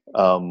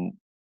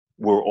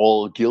we're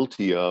all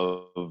guilty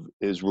of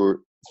is we're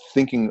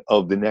thinking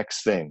of the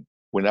next thing.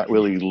 We're not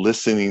really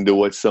listening to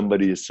what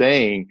somebody is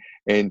saying,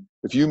 and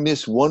if you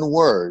miss one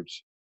word,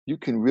 you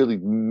can really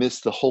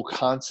miss the whole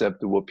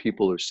concept of what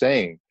people are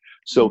saying.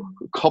 So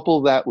couple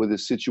that with a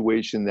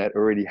situation that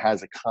already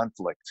has a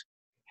conflict,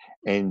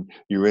 and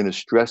you're in a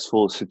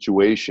stressful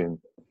situation.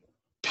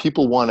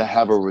 People want to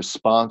have a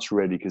response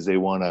ready because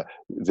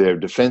their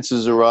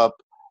defenses are up,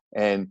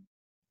 and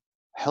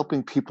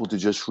helping people to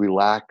just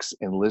relax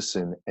and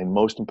listen, and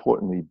most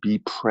importantly, be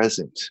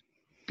present.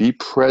 Be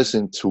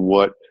present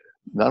to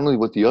not only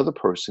what the other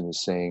person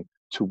is saying,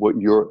 to what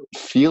you're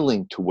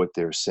feeling to what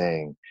they're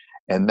saying.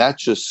 And that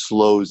just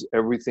slows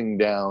everything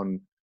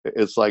down.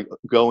 It's like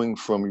going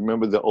from,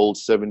 remember the old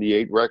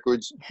 78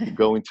 records,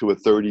 going to a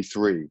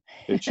 33.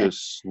 It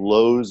just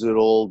slows it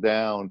all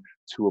down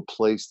to a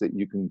place that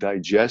you can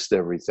digest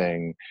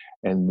everything.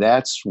 And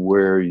that's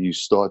where you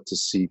start to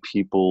see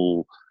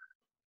people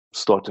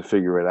start to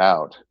figure it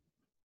out.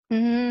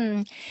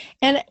 Mm-hmm.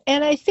 And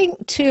I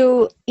think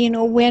too,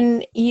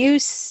 when you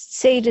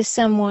say to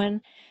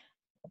someone,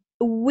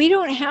 we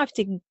don't have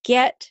to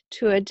get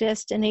to a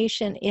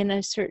destination in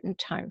a certain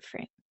time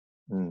frame.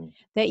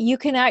 That you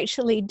can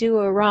actually do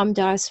a Ram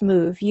Dass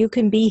move. You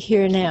can be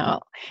here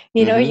now.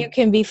 You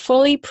can be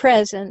fully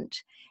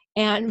present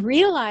and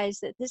realize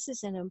that this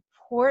is an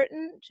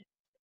important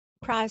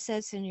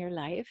process in your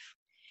life.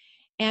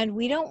 And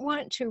we don't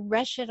want to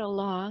rush it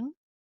along.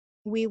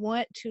 We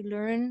want to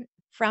learn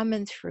from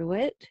and through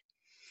it.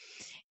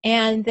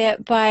 And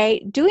that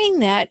by doing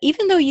that,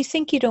 even though you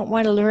think you don't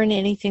want to learn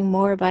anything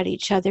more about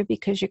each other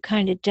because you're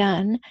kind of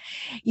done,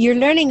 you're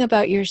learning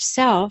about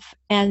yourself,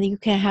 and you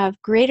can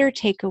have greater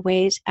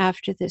takeaways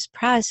after this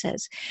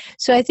process.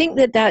 So I think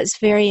that that's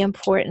very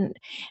important.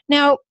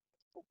 Now,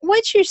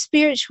 what's your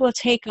spiritual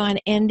take on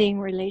ending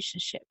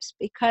relationships?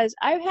 Because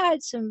I've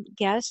had some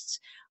guests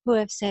who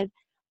have said,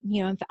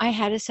 I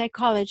had a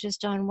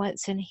psychologist on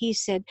once, and he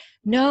said,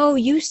 no,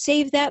 you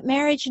save that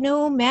marriage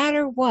no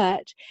matter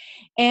what.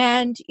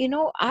 And,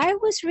 I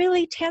was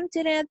really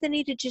tempted,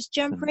 Anthony, to just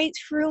jump right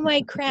through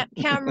my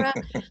camera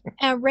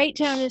and right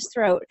down his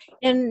throat.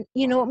 And,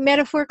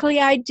 metaphorically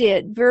I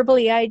did,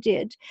 verbally I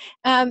did.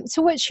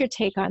 So what's your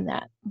take on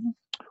that?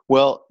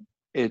 Well,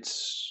 I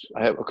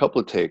have a couple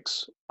of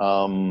takes.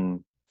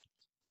 In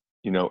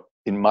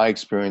my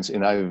experience,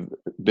 and I've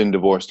been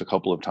divorced a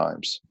couple of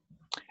times.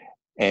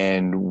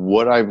 And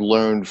what I've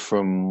learned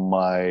from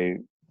my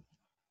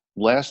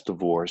last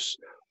divorce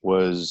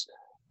was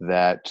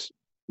that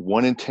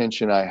one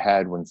intention I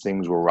had when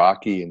things were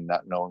rocky and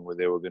not knowing where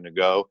they were going to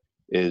go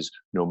is,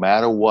 no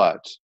matter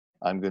what,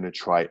 I'm going to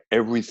try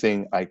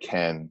everything I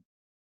can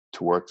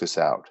to work this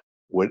out,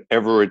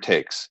 whatever it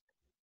takes.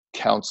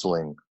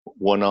 Counseling,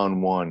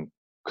 one-on-one,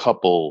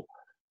 couple,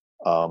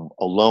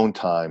 alone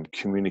time,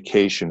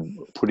 communication,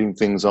 putting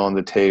things on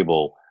the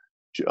table,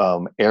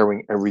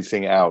 airing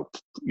everything out,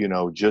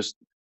 just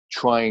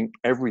trying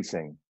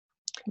everything.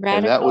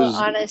 Radical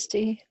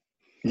honesty.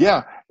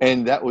 Yeah,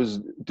 and that was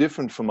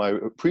different from my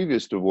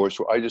previous divorce,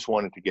 where I just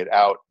wanted to get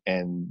out,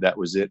 and that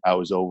was it. I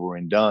was over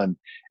and done.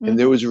 And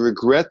there was a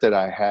regret that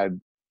I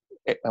had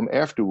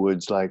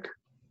afterwards, like,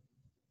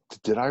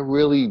 did I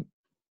really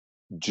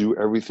do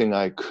everything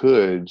I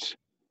could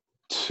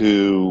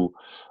to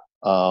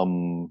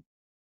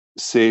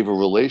save a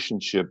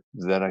relationship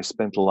that I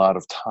spent a lot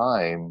of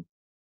time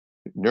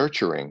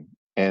nurturing?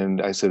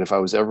 And I said, if I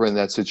was ever in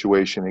that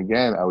situation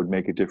again, I would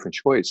make a different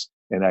choice.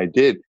 And I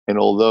did. And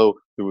although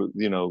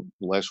the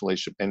last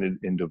relationship ended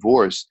in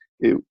divorce,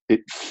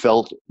 it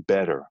felt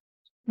better.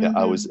 That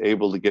I was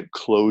able to get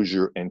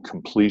closure and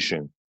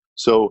completion.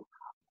 So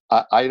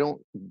I don't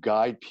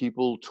guide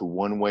people to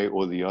one way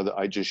or the other.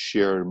 I just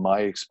share my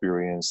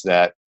experience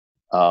that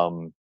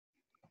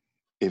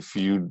if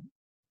you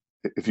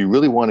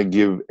really want to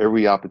give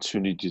every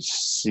opportunity to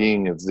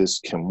seeing if this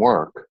can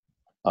work,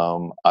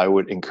 I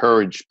would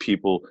encourage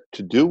people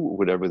to do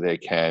whatever they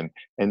can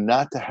and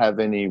not to have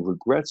any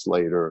regrets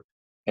later.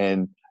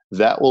 And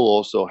that will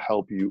also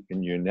help you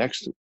in your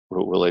next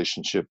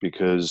relationship,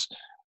 because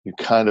you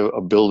kind of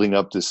are building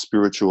up this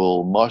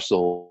spiritual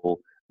muscle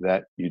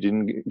that you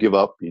didn't give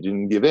up, you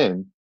didn't give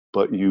in,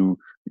 but you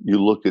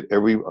looked at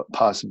every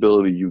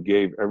possibility, you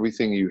gave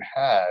everything you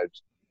had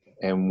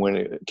And when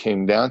it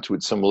came down to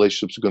it, some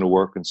relationships are going to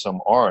work and some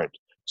aren't.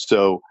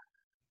 So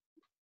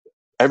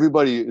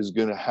everybody is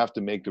going to have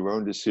to make their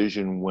own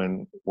decision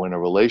when a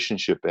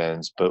relationship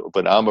ends.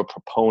 But I'm a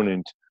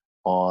proponent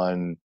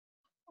on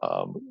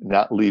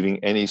not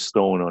leaving any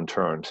stone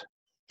unturned.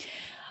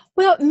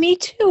 Well, me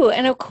too.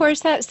 And of course,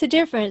 that's the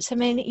difference. I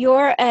mean,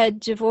 you're a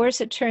divorce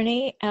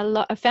attorney,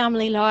 a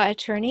family law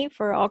attorney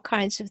for all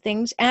kinds of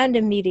things, and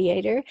a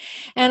mediator.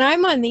 And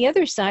I'm on the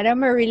other side.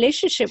 I'm a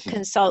relationship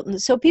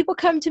consultant. So people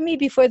come to me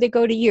before they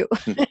go to you.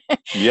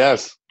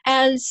 Yes.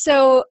 And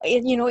so,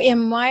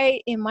 in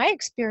my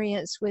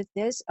experience with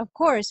this, of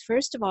course,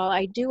 first of all,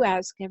 I do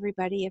ask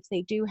everybody if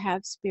they do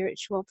have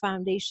spiritual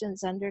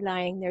foundations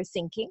underlying their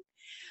thinking,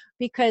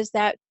 because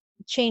that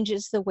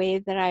changes the way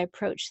that I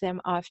approach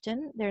them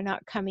often. They're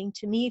not coming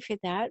to me for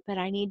that, but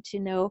I need to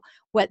know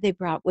what they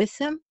brought with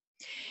them.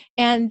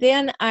 And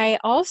then I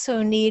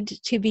also need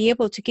to be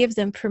able to give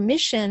them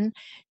permission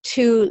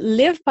to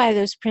live by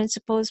those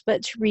principles,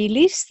 but to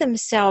release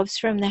themselves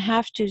from the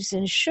have-tos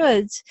and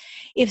shoulds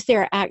if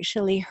they're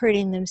actually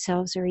hurting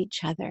themselves or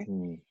each other.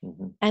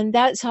 Mm-hmm. And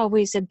that's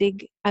always a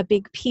big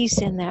piece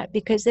in that,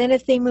 because then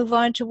if they move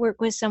on to work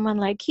with someone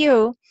like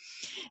you,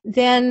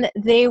 then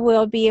they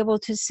will be able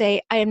to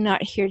say, I am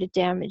not here to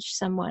damage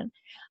someone.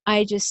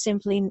 I just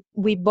simply,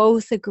 we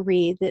both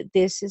agree that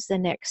this is the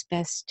next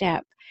best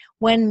step.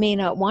 One may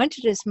not want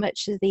it as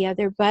much as the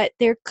other, but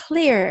they're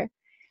clear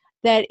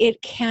that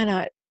it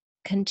cannot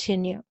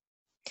continue.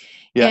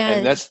 Yeah,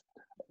 and that's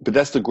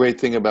the great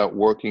thing about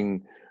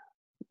working,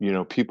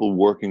 people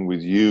working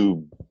with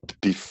you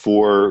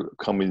before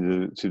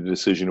coming to the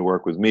decision to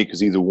work with me,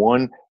 because either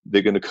one,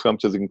 they're going to come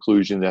to the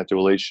conclusion that the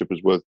relationship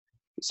is worth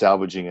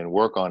salvaging and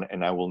work on,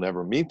 and I will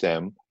never meet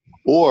them.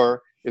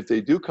 Or if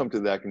they do come to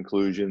that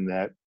conclusion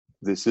that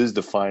this is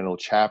the final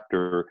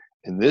chapter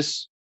in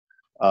this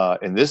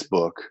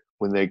book,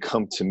 when they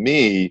come to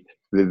me,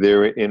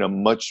 they're in a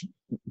much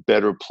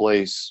better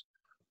place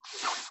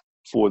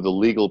for the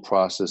legal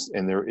process,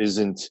 and there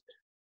isn't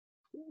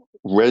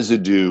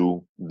residue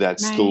that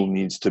still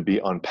needs to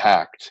be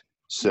unpacked.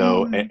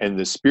 So, and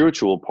the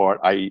spiritual part,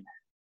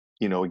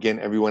 again,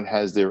 everyone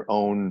has their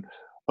own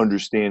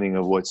understanding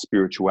of what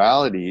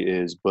spirituality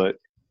is, but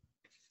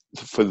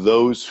for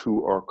those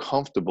who are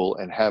comfortable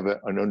and have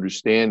an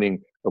understanding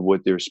of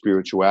what their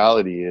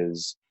spirituality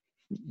is,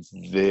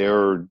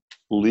 their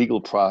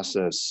legal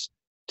process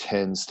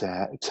tends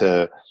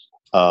to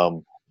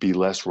be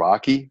less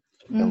rocky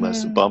and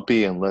less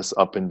bumpy and less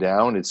up and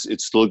down.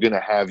 It's still going to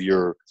have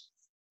your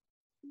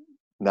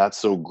not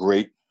so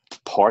great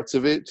parts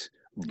of it,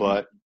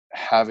 but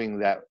having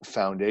that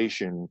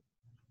foundation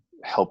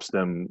helps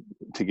them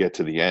to get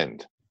to the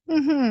end.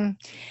 Mm-hmm.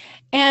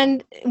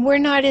 And we're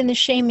not in the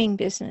shaming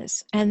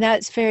business, and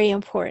that's very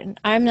important.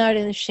 I'm not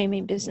in the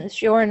shaming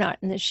business. You're not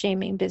in the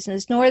shaming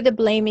business, nor the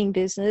blaming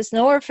business,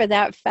 nor, for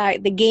that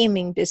fact, the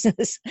gaming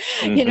business.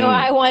 Mm-hmm.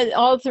 I want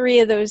all three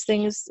of those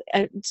things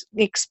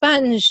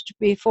expunged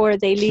before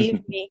they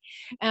leave me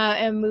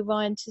and move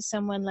on to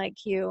someone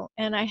like you.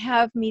 And I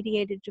have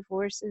mediated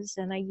divorces,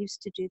 and I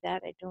used to do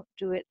that. I don't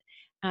do it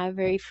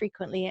very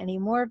frequently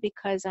anymore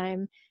because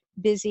I'm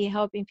busy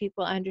helping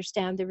people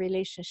understand the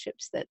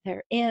relationships that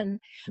they're in.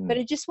 But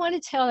I just want to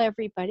tell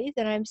everybody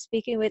that I'm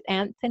speaking with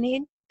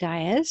Anthony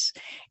Dias,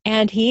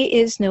 and he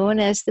is known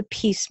as the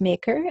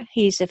Peacemaker.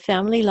 He's a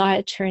family law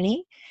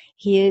attorney.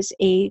 He is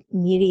a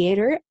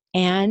mediator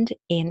and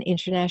an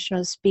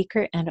international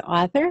speaker and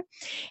author.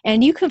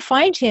 And you can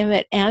find him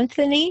at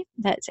Anthony,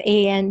 that's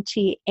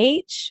ANTHONY,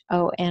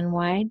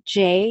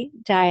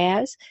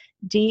 Diaz,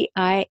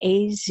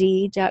 DIAZ.com.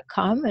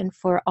 And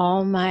for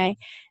all my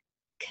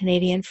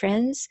Canadian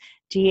friends,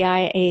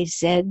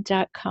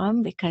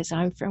 DIAZ.com, because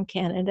I'm from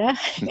Canada.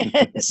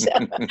 So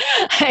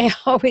I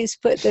always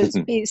put those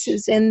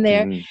pieces in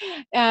there.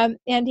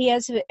 And he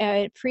has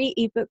a free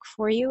ebook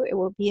for you. It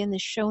will be in the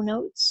show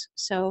notes.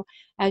 So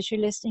as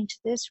you're listening to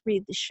this,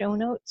 read the show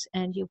notes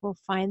and you will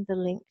find the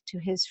link to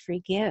his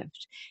free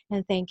gift.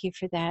 And thank you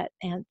for that,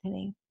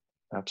 Anthony.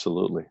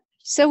 Absolutely.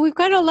 So we've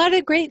got a lot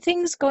of great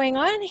things going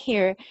on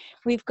here.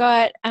 We've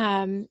got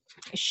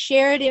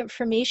shared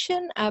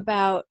information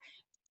about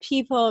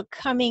people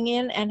coming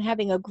in and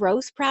having a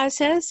growth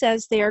process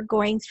as they're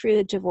going through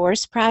the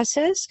divorce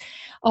process,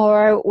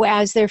 or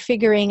as they're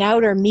figuring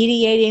out or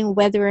mediating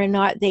whether or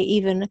not they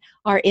even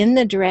are in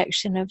the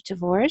direction of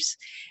divorce.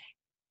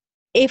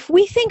 If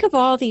we think of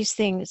all these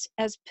things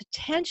as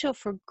potential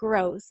for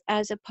growth,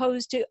 as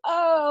opposed to,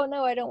 oh,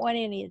 no, I don't want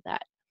any of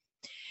that,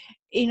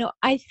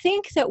 I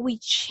think that we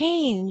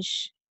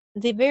change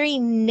the very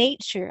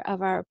nature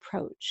of our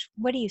approach.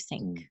 What do you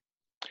think?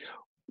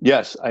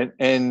 Yes,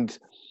 and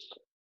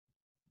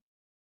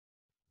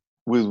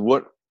with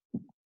what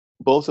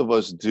both of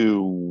us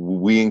do,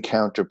 we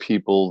encounter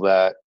people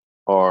that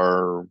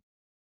are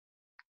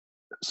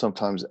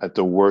sometimes at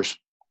the worst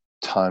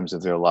times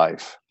of their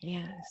life.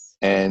 Yes.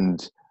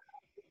 And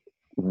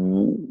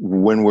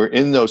when we're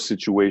in those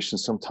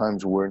situations,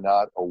 sometimes we're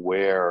not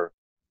aware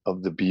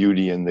of the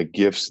beauty and the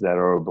gifts that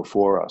are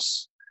before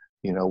us.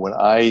 When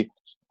I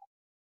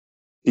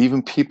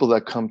even people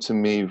that come to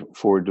me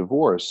for a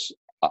divorce,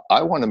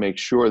 I want to make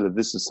sure that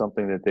this is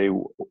something that they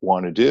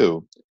want to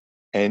do.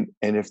 And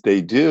if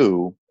they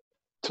do,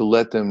 to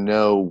let them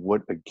know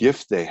what a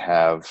gift they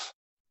have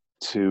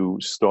to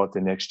start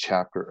the next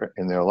chapter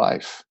in their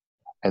life,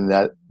 and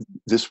that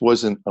this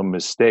wasn't a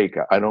mistake.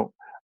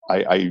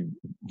 I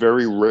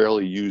very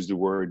rarely use the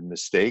word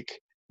mistake.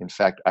 In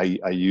fact, I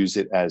use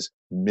it as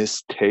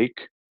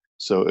mistake.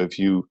 So if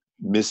you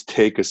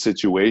mistake a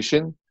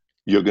situation,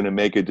 you're going to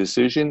make a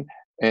decision,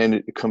 and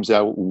it comes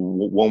out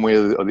one way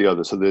or the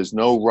other. So there's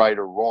no right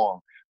or wrong,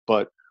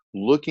 but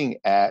looking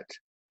at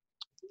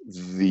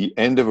the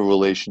end of a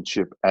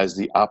relationship as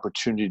the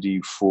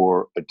opportunity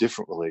for a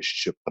different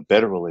relationship, a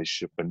better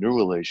relationship, a new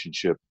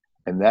relationship.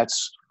 And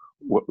that's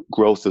what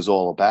growth is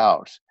all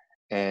about.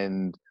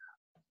 And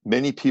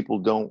many people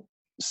don't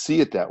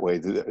see it that way.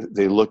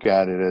 They look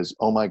at it as,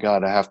 oh my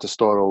God, I have to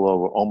start all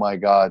over. Oh my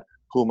God,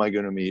 who am I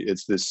going to meet?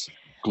 It's this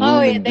Oh,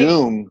 gloom yeah, and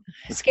doom.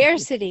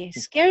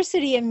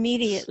 scarcity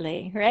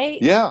immediately,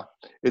 right? Yeah,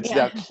 it's Yeah,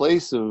 that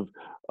place of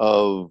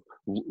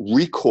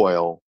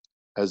recoil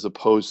as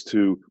opposed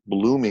to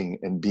blooming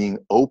and being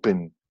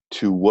open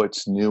to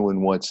what's new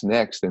and what's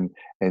next, and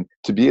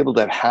to be able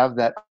to have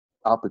that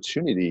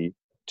opportunity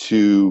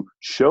to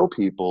show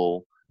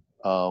people,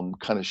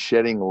 kind of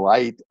shedding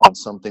light on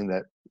something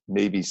that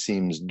maybe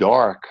seems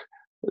dark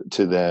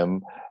to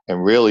them,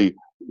 and really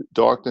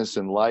darkness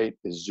and light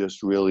is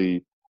just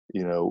really,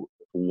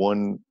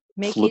 one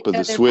make flip each of the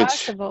other switch,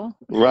 possible.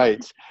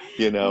 right?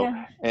 you know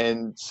Yeah.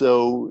 and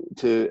so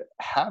to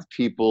have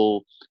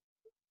people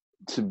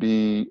to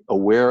be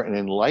aware and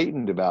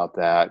enlightened about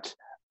that,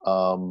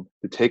 to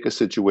take a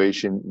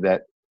situation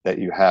that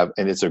you have,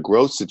 and it's a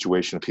growth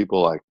situation,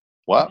 people are like,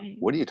 Right.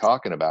 what are you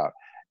talking about?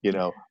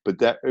 But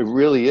that it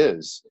really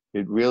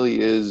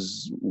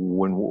is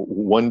when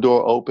one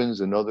door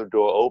opens, another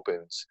door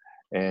opens.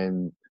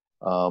 And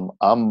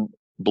I'm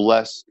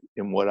blessed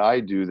in what I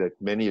do, that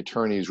many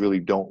attorneys really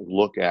don't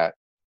look at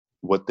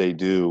what they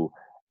do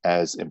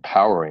as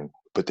empowering,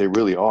 but they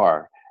really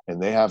are.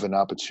 And they have an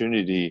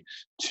opportunity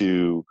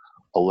to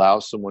allow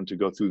someone to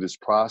go through this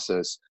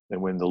process.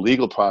 And when the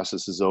legal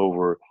process is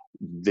over,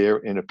 they're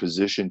in a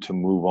position to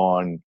move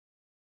on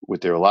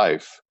with their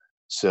life.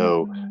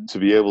 So Mhm. to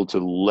be able to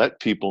let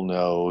people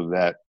know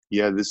that,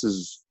 yeah, this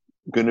is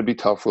going to be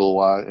tough for a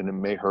while, and it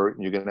may hurt,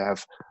 and you're going to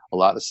have a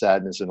lot of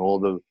sadness and all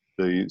the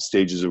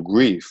stages of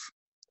grief.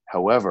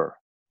 However,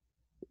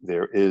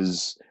 there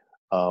is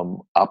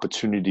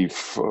opportunity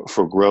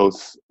for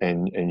growth,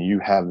 and you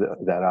have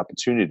that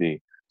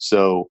opportunity.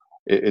 So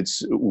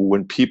it's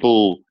when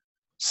people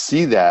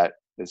see that,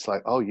 it's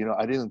like, oh,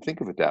 I didn't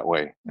think of it that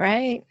way.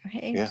 Right,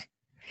 right. Yeah.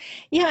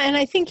 Yeah, and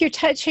I think you're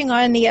touching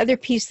on the other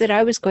piece that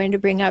I was going to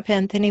bring up,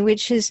 Anthony,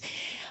 which is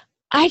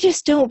I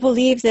just don't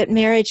believe that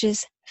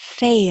marriages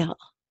fail.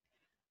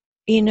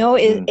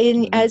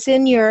 Mm-hmm. As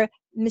in your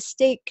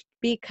mistake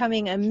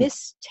becoming a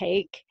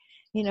mistake,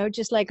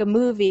 just like a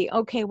movie.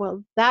 Okay,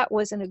 well, that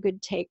wasn't a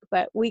good take,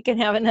 but we can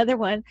have another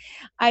one.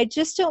 I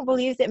just don't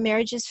believe that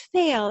marriages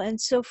fail. And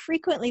so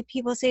frequently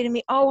people say to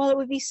me, oh, well, it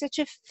would be such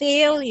a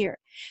failure.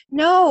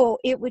 No,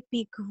 it would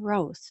be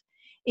growth.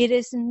 It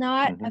is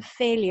not Mm-hmm. a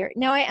failure.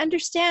 Now, I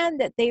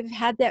understand that they've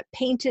had that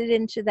painted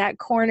into that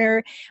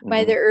corner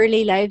by Mm-hmm. their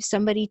early life.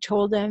 Somebody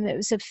told them it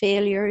was a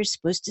failure, you're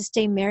supposed to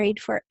stay married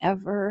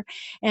forever.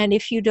 And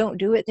if you don't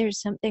do it,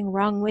 there's something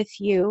wrong with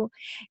you.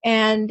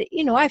 And,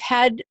 I've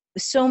had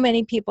so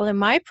many people in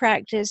my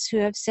practice who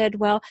have said,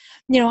 well,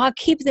 I'll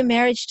keep the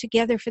marriage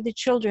together for the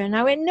children.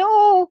 I went,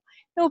 no,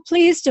 no,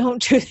 please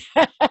don't do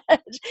that.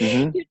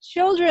 Mm-hmm. Your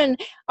children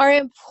are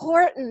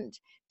important.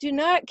 Do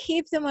not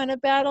keep them on a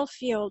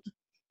battlefield.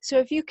 So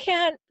if you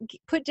can't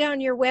put down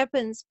your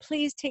weapons,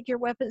 please take your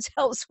weapons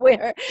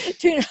elsewhere.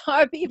 Do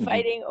not be Mm-hmm.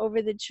 fighting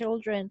over the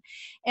children.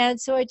 And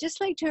so I'd just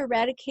like to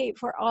eradicate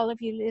for all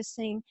of you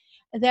listening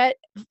that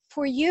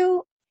for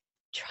you,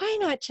 try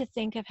not to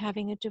think of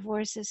having a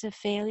divorce as a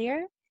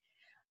failure.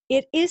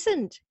 It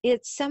isn't.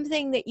 It's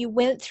something that you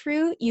went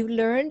through, you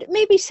learned.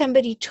 Maybe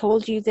somebody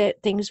told you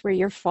that things were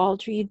your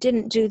fault or you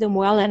didn't do them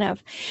well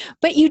enough,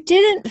 but you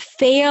didn't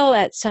fail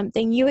at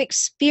something. You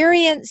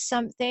experienced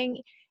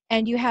something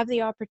and you have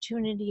the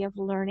opportunity of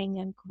learning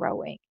and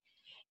growing.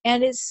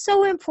 And it's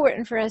so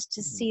important for us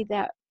to see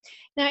that.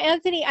 Now,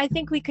 Anthony, I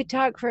think we could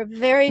talk for a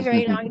very,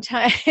 very long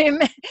time.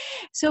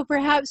 So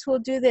perhaps we'll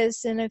do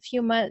this in a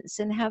few months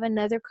and have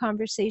another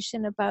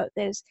conversation about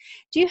this.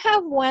 Do you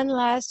have one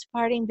last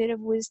parting bit of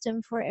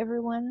wisdom for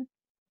everyone?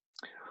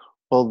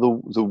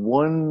 Well, the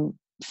one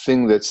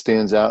thing that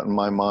stands out in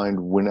my mind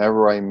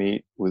whenever I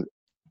meet with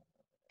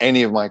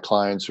any of my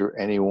clients or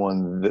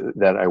anyone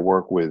that I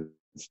work with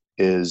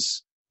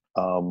is,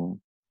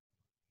 um,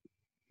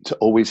 to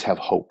always have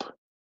hope,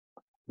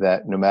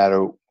 that no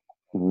matter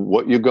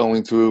what you're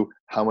going through,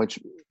 how much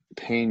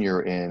pain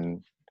you're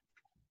in,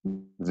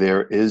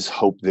 there is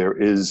hope. There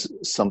is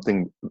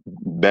something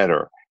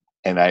better.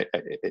 And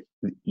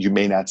you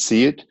may not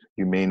see it,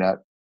 you may not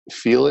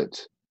feel it,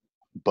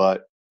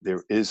 but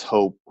there is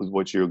hope with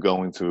what you're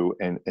going through,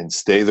 and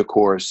stay the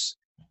course,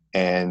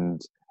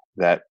 and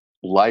that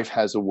life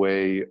has a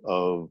way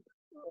of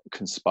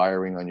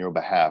conspiring on your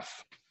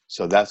behalf.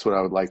 So that's what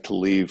I would like to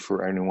leave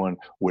for anyone,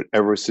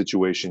 whatever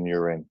situation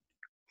you're in.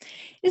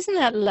 Isn't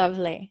that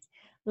lovely?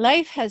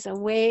 Life has a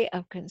way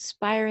of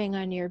conspiring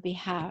on your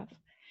behalf.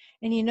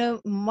 And you know,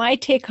 my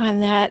take on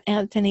that,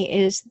 Anthony,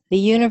 is the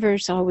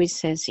universe always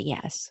says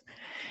yes.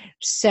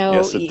 So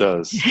Yes, it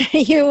does.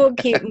 you will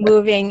keep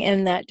moving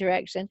in that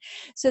direction.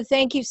 So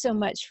thank you so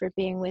much for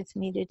being with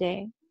me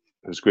today.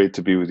 It was great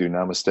to be with you.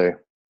 Namaste.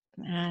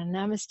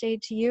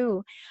 Namaste to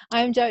you.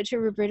 I'm Dr.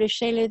 Roberta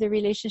Shaler, the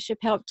Relationship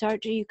Help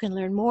Doctor. You can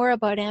learn more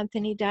about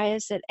Anthony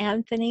Dias at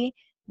Anthony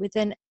with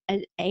an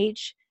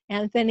H,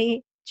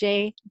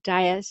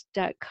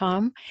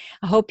 AnthonyJDias.com.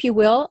 I hope you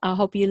will. I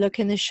hope you look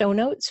in the show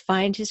notes,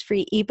 find his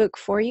free ebook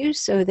for you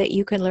so that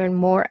you can learn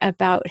more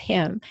about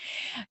him.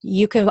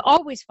 You can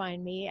always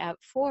find me at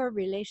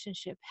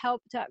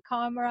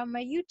forrelationshiphelp.com or on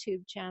my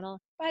YouTube channel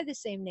by the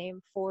same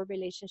name, For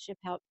Relationship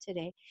Help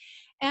Today.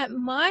 And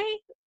my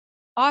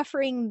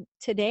offering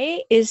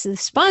today is the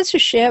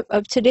sponsorship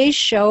of today's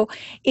show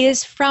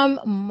is from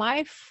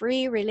my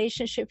free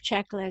relationship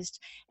checklist,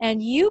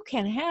 and you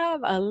can have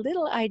a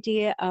little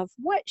idea of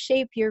what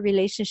shape your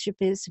relationship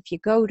is if you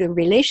go to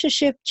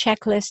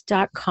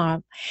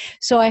relationshipchecklist.com.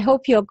 So I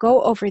hope you'll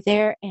go over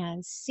there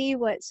and see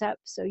what's up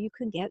so you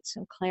can get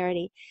some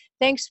clarity.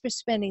 Thanks for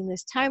spending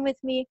this time with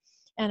me,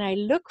 and I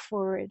look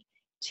forward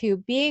to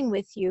being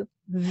with you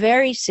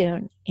very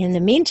soon. In the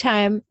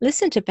meantime,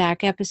 listen to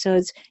back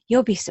episodes.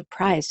 You'll be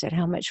surprised at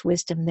how much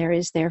wisdom there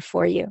is there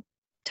for you.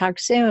 Talk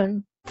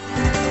soon.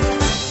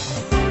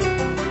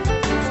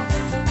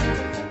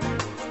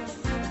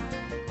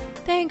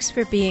 Thanks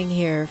for being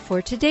here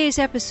for today's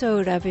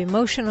episode of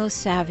Emotional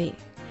Savvy.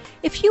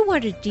 If you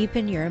want to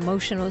deepen your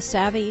emotional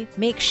savvy,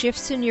 make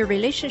shifts in your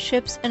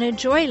relationships, and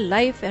enjoy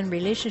life and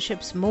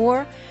relationships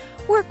more,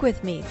 work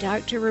with me,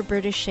 Dr.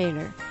 Roberta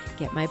Shaler.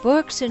 Get my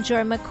books,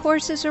 enjoy my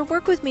courses, or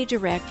work with me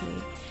directly.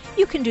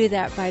 You can do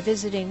that by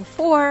visiting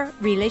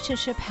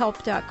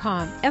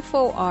forrelationshiphelp.com,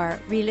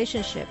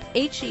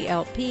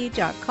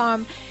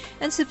 forrelationshiphelp.com,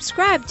 and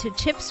subscribe to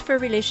Tips for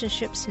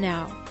Relationships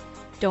now.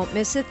 Don't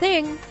miss a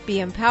thing.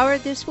 Be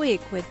empowered this week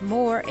with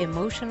more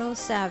emotional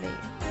savvy.